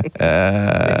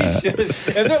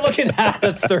they're looking at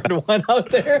a third one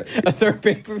out there, a third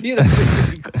pay-per-view, that's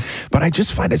pretty cool. But I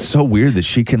just find it so weird that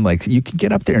she can you can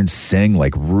get up there and sing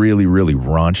really, really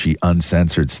raunchy,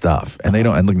 uncensored stuff, and they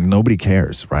don't, and nobody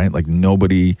cares, right?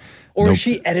 Nobody. Or is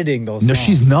she editing those songs? No,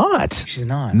 she's not. She's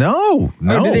not. No.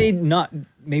 Or do they not?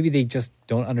 Maybe they just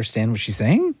don't understand what she's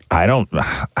saying? I don't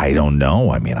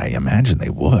know. I mean, I imagine they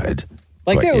would.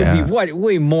 There would be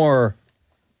way more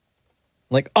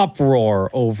uproar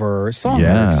over song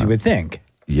lyrics, you would think.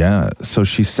 Yeah. So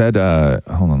she said,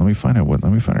 hold on, let me find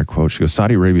her quote. She goes,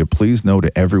 Saudi Arabia, please know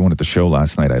to everyone at the show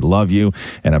last night, I love you,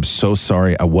 and I'm so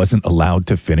sorry I wasn't allowed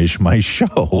to finish my show.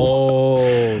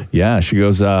 Oh. Yeah. She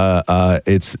goes,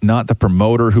 it's not the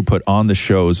promoter who put on the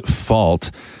show's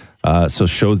fault. So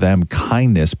show them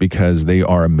kindness because they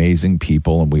are amazing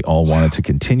people and we all wanted to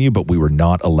continue, but we were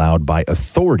not allowed by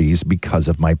authorities because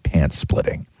of my pants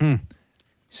splitting.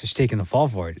 So she's taking the fall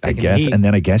for it. I guess. And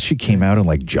then I guess she came out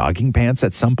in jogging pants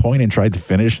at some point and tried to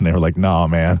finish and they were like, no,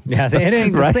 man. Yeah, it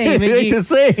ain't the same. It ain't the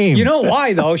same. You know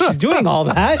why, though? She's doing all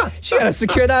that. She got to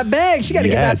secure that bag. She got to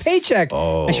get that paycheck.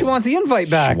 And she wants the invite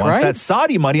back, She wants that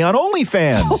Saudi money on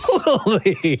OnlyFans.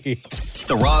 Totally.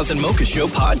 The Roz and Mocha Show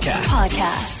podcast.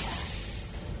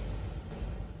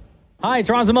 Hi,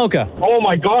 it's Roz and Mocha. Oh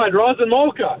my God, Roz and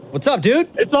Mocha. What's up, dude?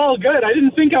 It's all good. I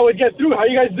didn't think I would get through. How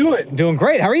you guys doing? Doing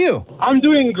great. How are you? I'm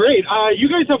doing great. You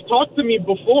guys have talked to me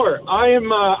before. I'm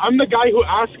the guy who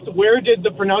asked where did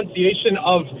the pronunciation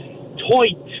of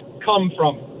toit come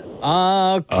from.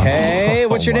 Okay.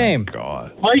 What's your name?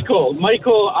 God.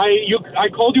 Michael, I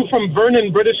called you from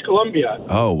Vernon, British Columbia.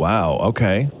 Oh, wow.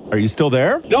 Okay. Are you still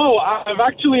there? No, I've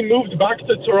actually moved back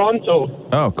to Toronto.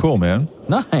 Oh, cool, man.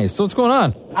 Nice. So what's going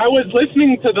on? I was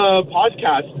listening to the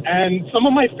podcast, and some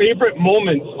of my favorite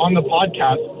moments on the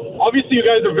podcast, obviously you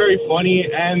guys are very funny,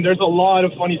 and there's a lot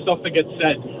of funny stuff that gets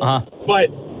said. But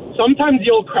sometimes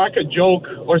you'll crack a joke,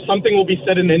 or something will be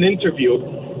said in an interview,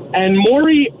 and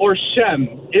Maurie or Shem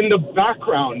in the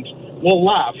background will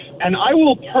laugh, and I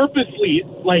will purposely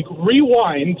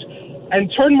rewind and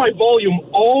turn my volume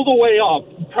all the way up,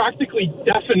 practically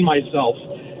deafen myself,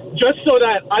 just so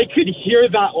that I could hear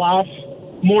that laugh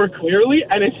more clearly,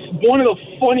 and it's one of the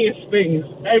funniest things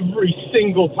every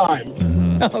single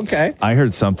time. Okay. I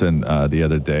heard something the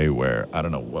other day where I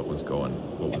don't know what was going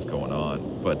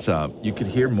on, but you could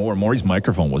hear Maury's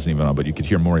microphone wasn't even on, but you could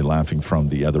hear Maury laughing from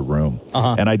the other room.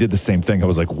 And I did the same thing. I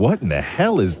was like, "What in the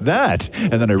hell is that?"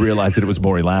 And then I realized that it was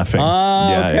Maury laughing.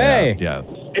 Okay. Yeah.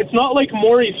 It's not like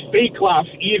Maury's fake laugh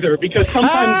either, because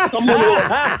sometimes someone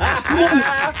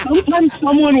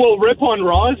will rip on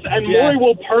Roz, and Maury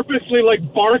will purposely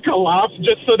like bark a laugh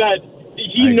just so that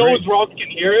he knows Roz can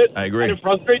hear it. I agree. And it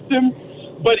frustrates him.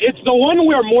 But it's the one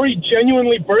where Maury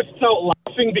genuinely bursts out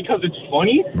laughing because it's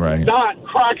funny. Right. That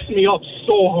cracks me up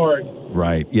so hard.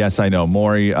 Right. Yes, I know.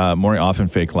 Maury often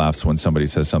fake laughs when somebody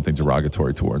says something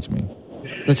derogatory towards me.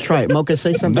 Let's try it. Mocha,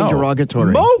 say something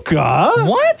derogatory. Mocha?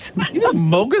 What? You think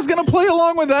Mocha's going to play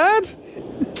along with that?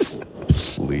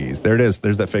 Please. There it is.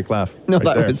 There's that fake laugh. No, right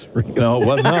that there. was real. No, it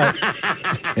was not.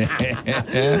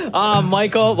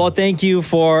 Michael, well, thank you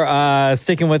for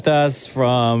sticking with us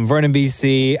from Vernon,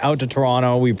 BC, out to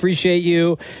Toronto. We appreciate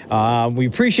you. We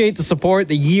appreciate the support,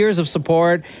 the years of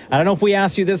support. I don't know if we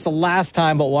asked you this the last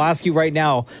time, but we'll ask you right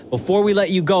now. Before we let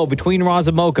you go, between Roz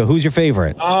and Mocha, who's your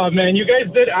favorite? Man, you guys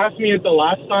did ask me it the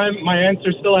last time. My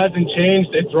answer still hasn't changed.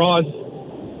 It's Roz.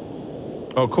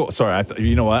 Oh, cool. Sorry.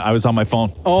 You know what? I was on my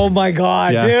phone. Oh, my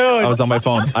God, Yeah, dude. I was on my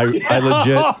phone. I legit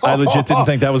didn't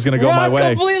think that was going to go my Roz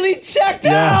way. completely checked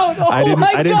Yeah. out. Oh, I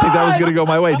didn't think that was God. going to go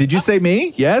my way. Did you say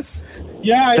me? Yes?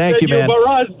 Yeah, I Thank said you, man. But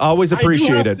Roz, Always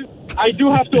appreciate it. I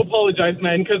do have to apologize,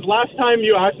 man, because last time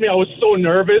you asked me, I was so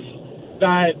nervous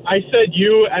that I said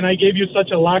you, and I gave you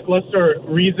such a lackluster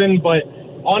reason. But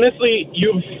honestly,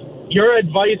 your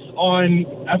advice on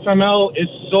FML is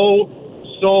so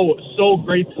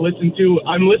great to listen to.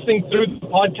 I'm listening through the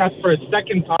podcast for a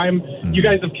second time. You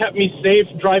guys have kept me safe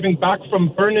driving back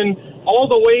from Vernon all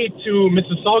the way to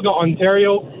Mississauga,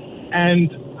 Ontario.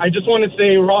 And I just want to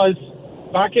say, Roz,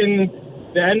 back in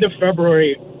the end of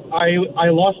February, I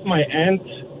lost my aunt,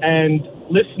 and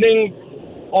listening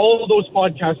all those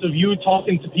podcasts of you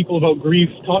talking to people about grief,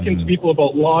 talking to people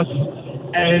about loss,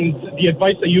 and the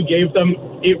advice that you gave them,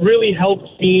 it really helped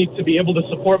me to be able to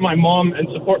support my mom and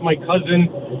support my cousin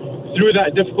through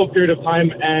that difficult period of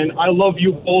time. And I love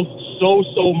you both so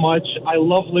much. I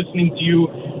love listening to you,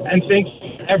 and thanks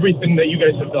for everything that you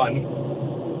guys have done.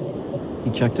 He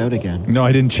checked out again. No,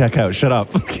 I didn't check out. Shut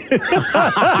up. Why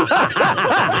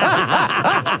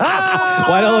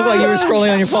don't it look like you were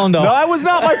scrolling on your phone, though? No, I was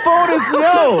not. My phone is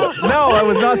no. I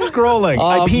was not scrolling.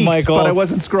 I peeked, Michael, but I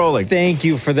wasn't scrolling. Thank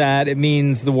you for that. It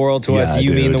means the world to us.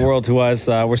 You mean the world to us.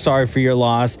 We're sorry for your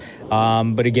loss,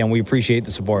 but again, we appreciate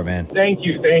the support, man. Thank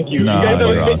you. No, you guys have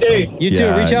a good awesome. day. You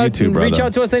too. Reach out. You too, brother. Reach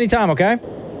out to us anytime. Okay.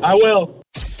 I will.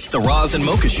 The Roz and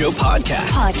Mocha Show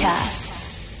podcast.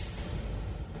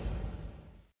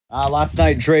 Last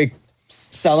night, Drake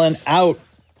selling out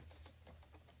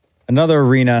another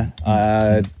arena,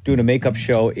 doing a makeup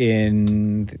show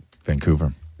in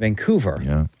Vancouver.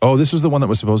 Yeah. Oh, this was the one that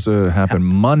was supposed to happen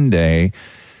Monday,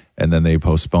 and then they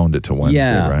postponed it to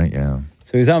Wednesday, right? Yeah.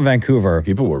 So he's out in Vancouver.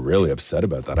 People were really upset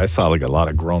about that. I saw like a lot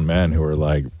of grown men who were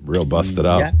like real busted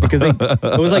up. Yeah, because it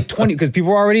was like 20, because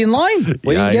people were already in line.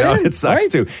 Waiting to get in. It sucks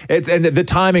too. And the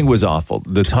timing was awful.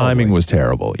 The timing was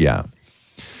terrible. Yeah.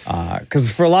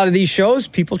 Because for a lot of these shows,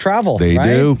 people travel. They right?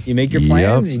 do. You make your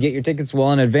plans, you get your tickets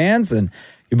well in advance, and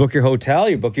you book your hotel,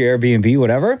 you book your Airbnb,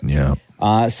 whatever. Yeah.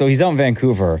 So he's out in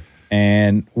Vancouver,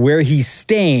 and where he's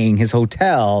staying, his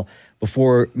hotel,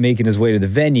 before making his way to the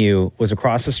venue, was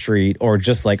across the street, or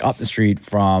just like up the street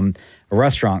from a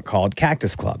restaurant called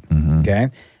Cactus Club. Okay.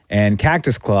 And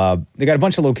Cactus Club, they got a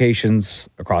bunch of locations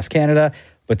across Canada,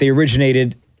 but they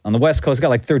originated on the West Coast. Got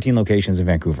like 13 locations in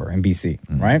Vancouver and BC,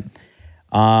 right?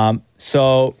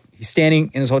 So he's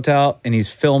standing in his hotel and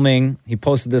he's filming. He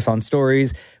posted this on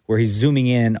stories where he's zooming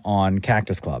in on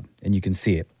Cactus Club, and you can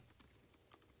see it.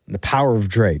 The power of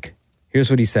Drake. Here's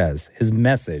what he says. His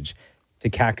message to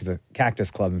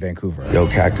Cactus Club in Vancouver. Yo,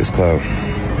 Cactus Club.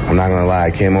 I'm not gonna lie,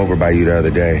 I came over by you the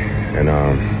other day, and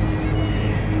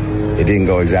it didn't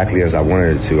go exactly as I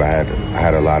wanted it to. I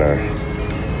had a lot of.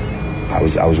 I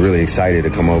was really excited to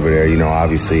come over there. You know,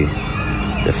 obviously,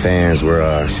 the fans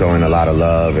were showing a lot of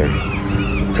love,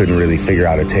 and couldn't really figure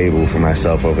out a table for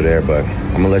myself over there. But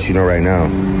I'm gonna let you know right now.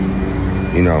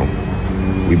 You know,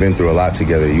 we've been through a lot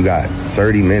together. You got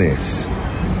 30 minutes.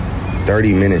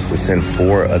 30 minutes to send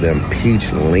 4 of them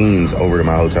peach leans over to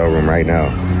my hotel room right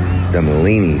now. Them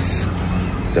leanies.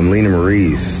 Them Lena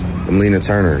Marie's. Them Lena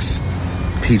Turners.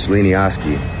 Peach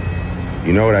Leanioski.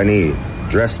 You know what I need?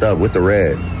 Dressed up with the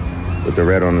red. With the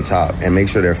red on the top. And make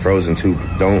sure they're frozen too.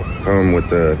 Don't come with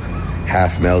the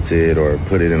half melted or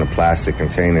put it in a plastic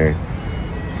container.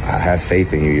 I have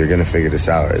faith in you. You're going to figure this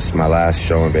out. It's my last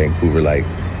show in Vancouver. Like,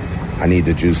 I need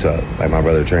to juice up, like my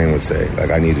brother Train would say.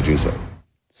 Like, I need to juice up.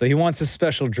 So he wants a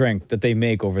special drink that they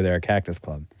make over there at Cactus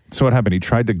Club. So what happened? He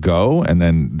tried to go and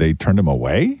then they turned him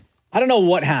away? I don't know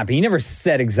what happened. He never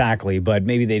said exactly, but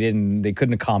maybe they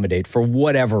couldn't accommodate for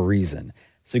whatever reason.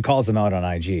 So he calls them out on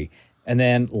IG. And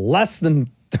then less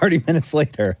than 30 minutes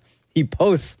later, he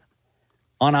posts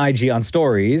on IG on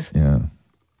stories. Yeah.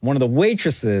 One of the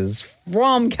waitresses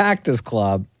from Cactus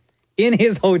Club in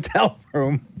his hotel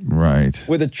room. Right.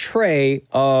 With a tray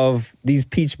of these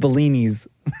peach bellinis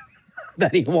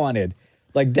that he wanted.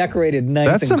 Like decorated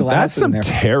nice and glass. That's some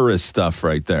terrorist stuff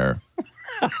right there.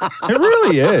 It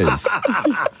really is.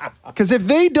 Because if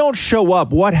they don't show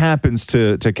up, what happens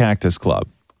to Cactus Club?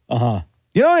 Uh-huh.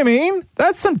 You know what I mean?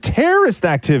 That's some terrorist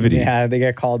activity. Yeah, they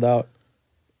get called out.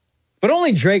 But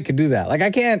only Drake could do that. Like, I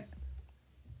can't.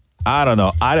 I don't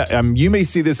know. You may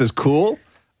see this as cool.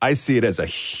 I see it as a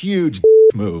huge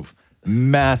move.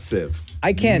 Massive.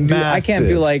 I can't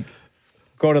do like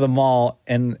go to the mall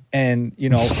and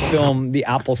film the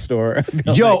Apple store.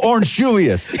 Yo, Orange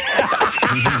Julius.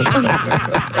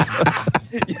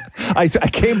 I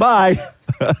came by.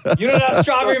 You know that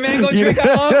strawberry mango drink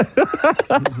I love?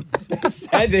 They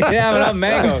said they didn't have enough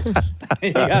mangoes.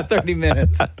 You got 30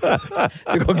 minutes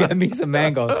to go get me some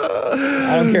mangoes.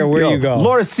 I don't care where you go.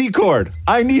 Laura Secord,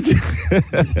 I need to.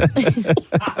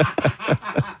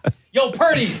 Yo,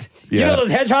 Purdy's. You know those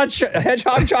hedgehog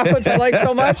chocolates I like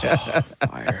so much?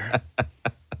 Fire.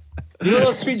 You know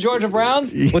those sweet Georgia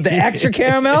Browns with the extra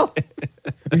caramel?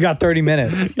 You got 30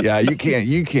 minutes. Yeah, you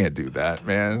can't do that,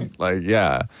 man. Like,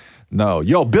 yeah. No.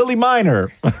 Yo, Billy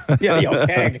Miner. Yeah, yo,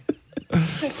 keg.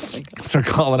 Start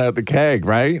calling out the keg,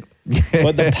 right?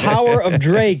 But the power of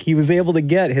Drake, he was able to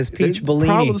get his peach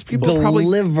Bellini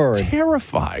delivered.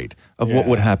 Terrified of what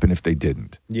would happen if they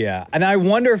didn't. Yeah. And I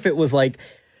wonder if it was like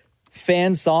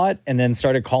fans saw it and then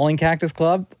started calling Cactus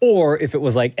Club, or if it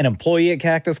was like an employee at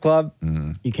Cactus Club.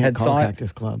 You can't call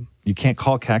Cactus Club. You can't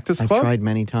call Cactus Club? I've tried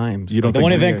many times. You don't The think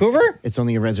one in Vancouver? It's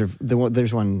only a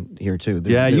there's one here too.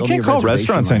 Yeah, you can't call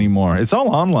restaurants anymore. It's all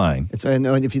online. It's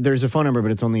there's a phone number,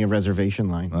 but it's only a reservation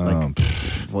line, like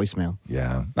voicemail.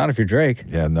 Yeah. Not if you're Drake.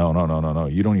 Yeah, no.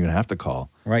 You don't even have to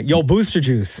call. Right. Yo, Booster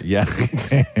Juice. Yeah.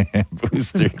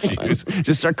 Booster Juice.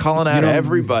 Just start calling out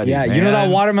everybody. Yeah, man. you know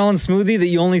that watermelon smoothie that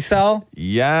you only sell?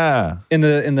 Yeah. In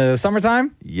the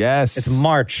summertime? Yes. It's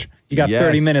March. You got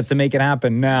 30 minutes to make it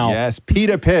happen now. Yes.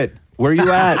 Peter Pitt. Where you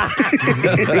at?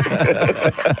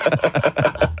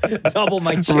 Double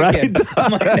my chicken. Right?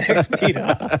 My next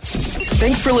pita.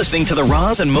 Thanks for listening to the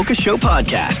Roz and Mocha Show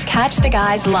podcast. Catch the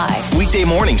guys live Weekday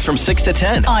mornings from 6 to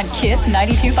 10. on Kiss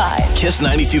 92.5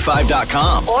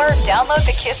 Kiss925.com. or download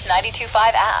the Kiss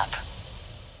 92.5 app.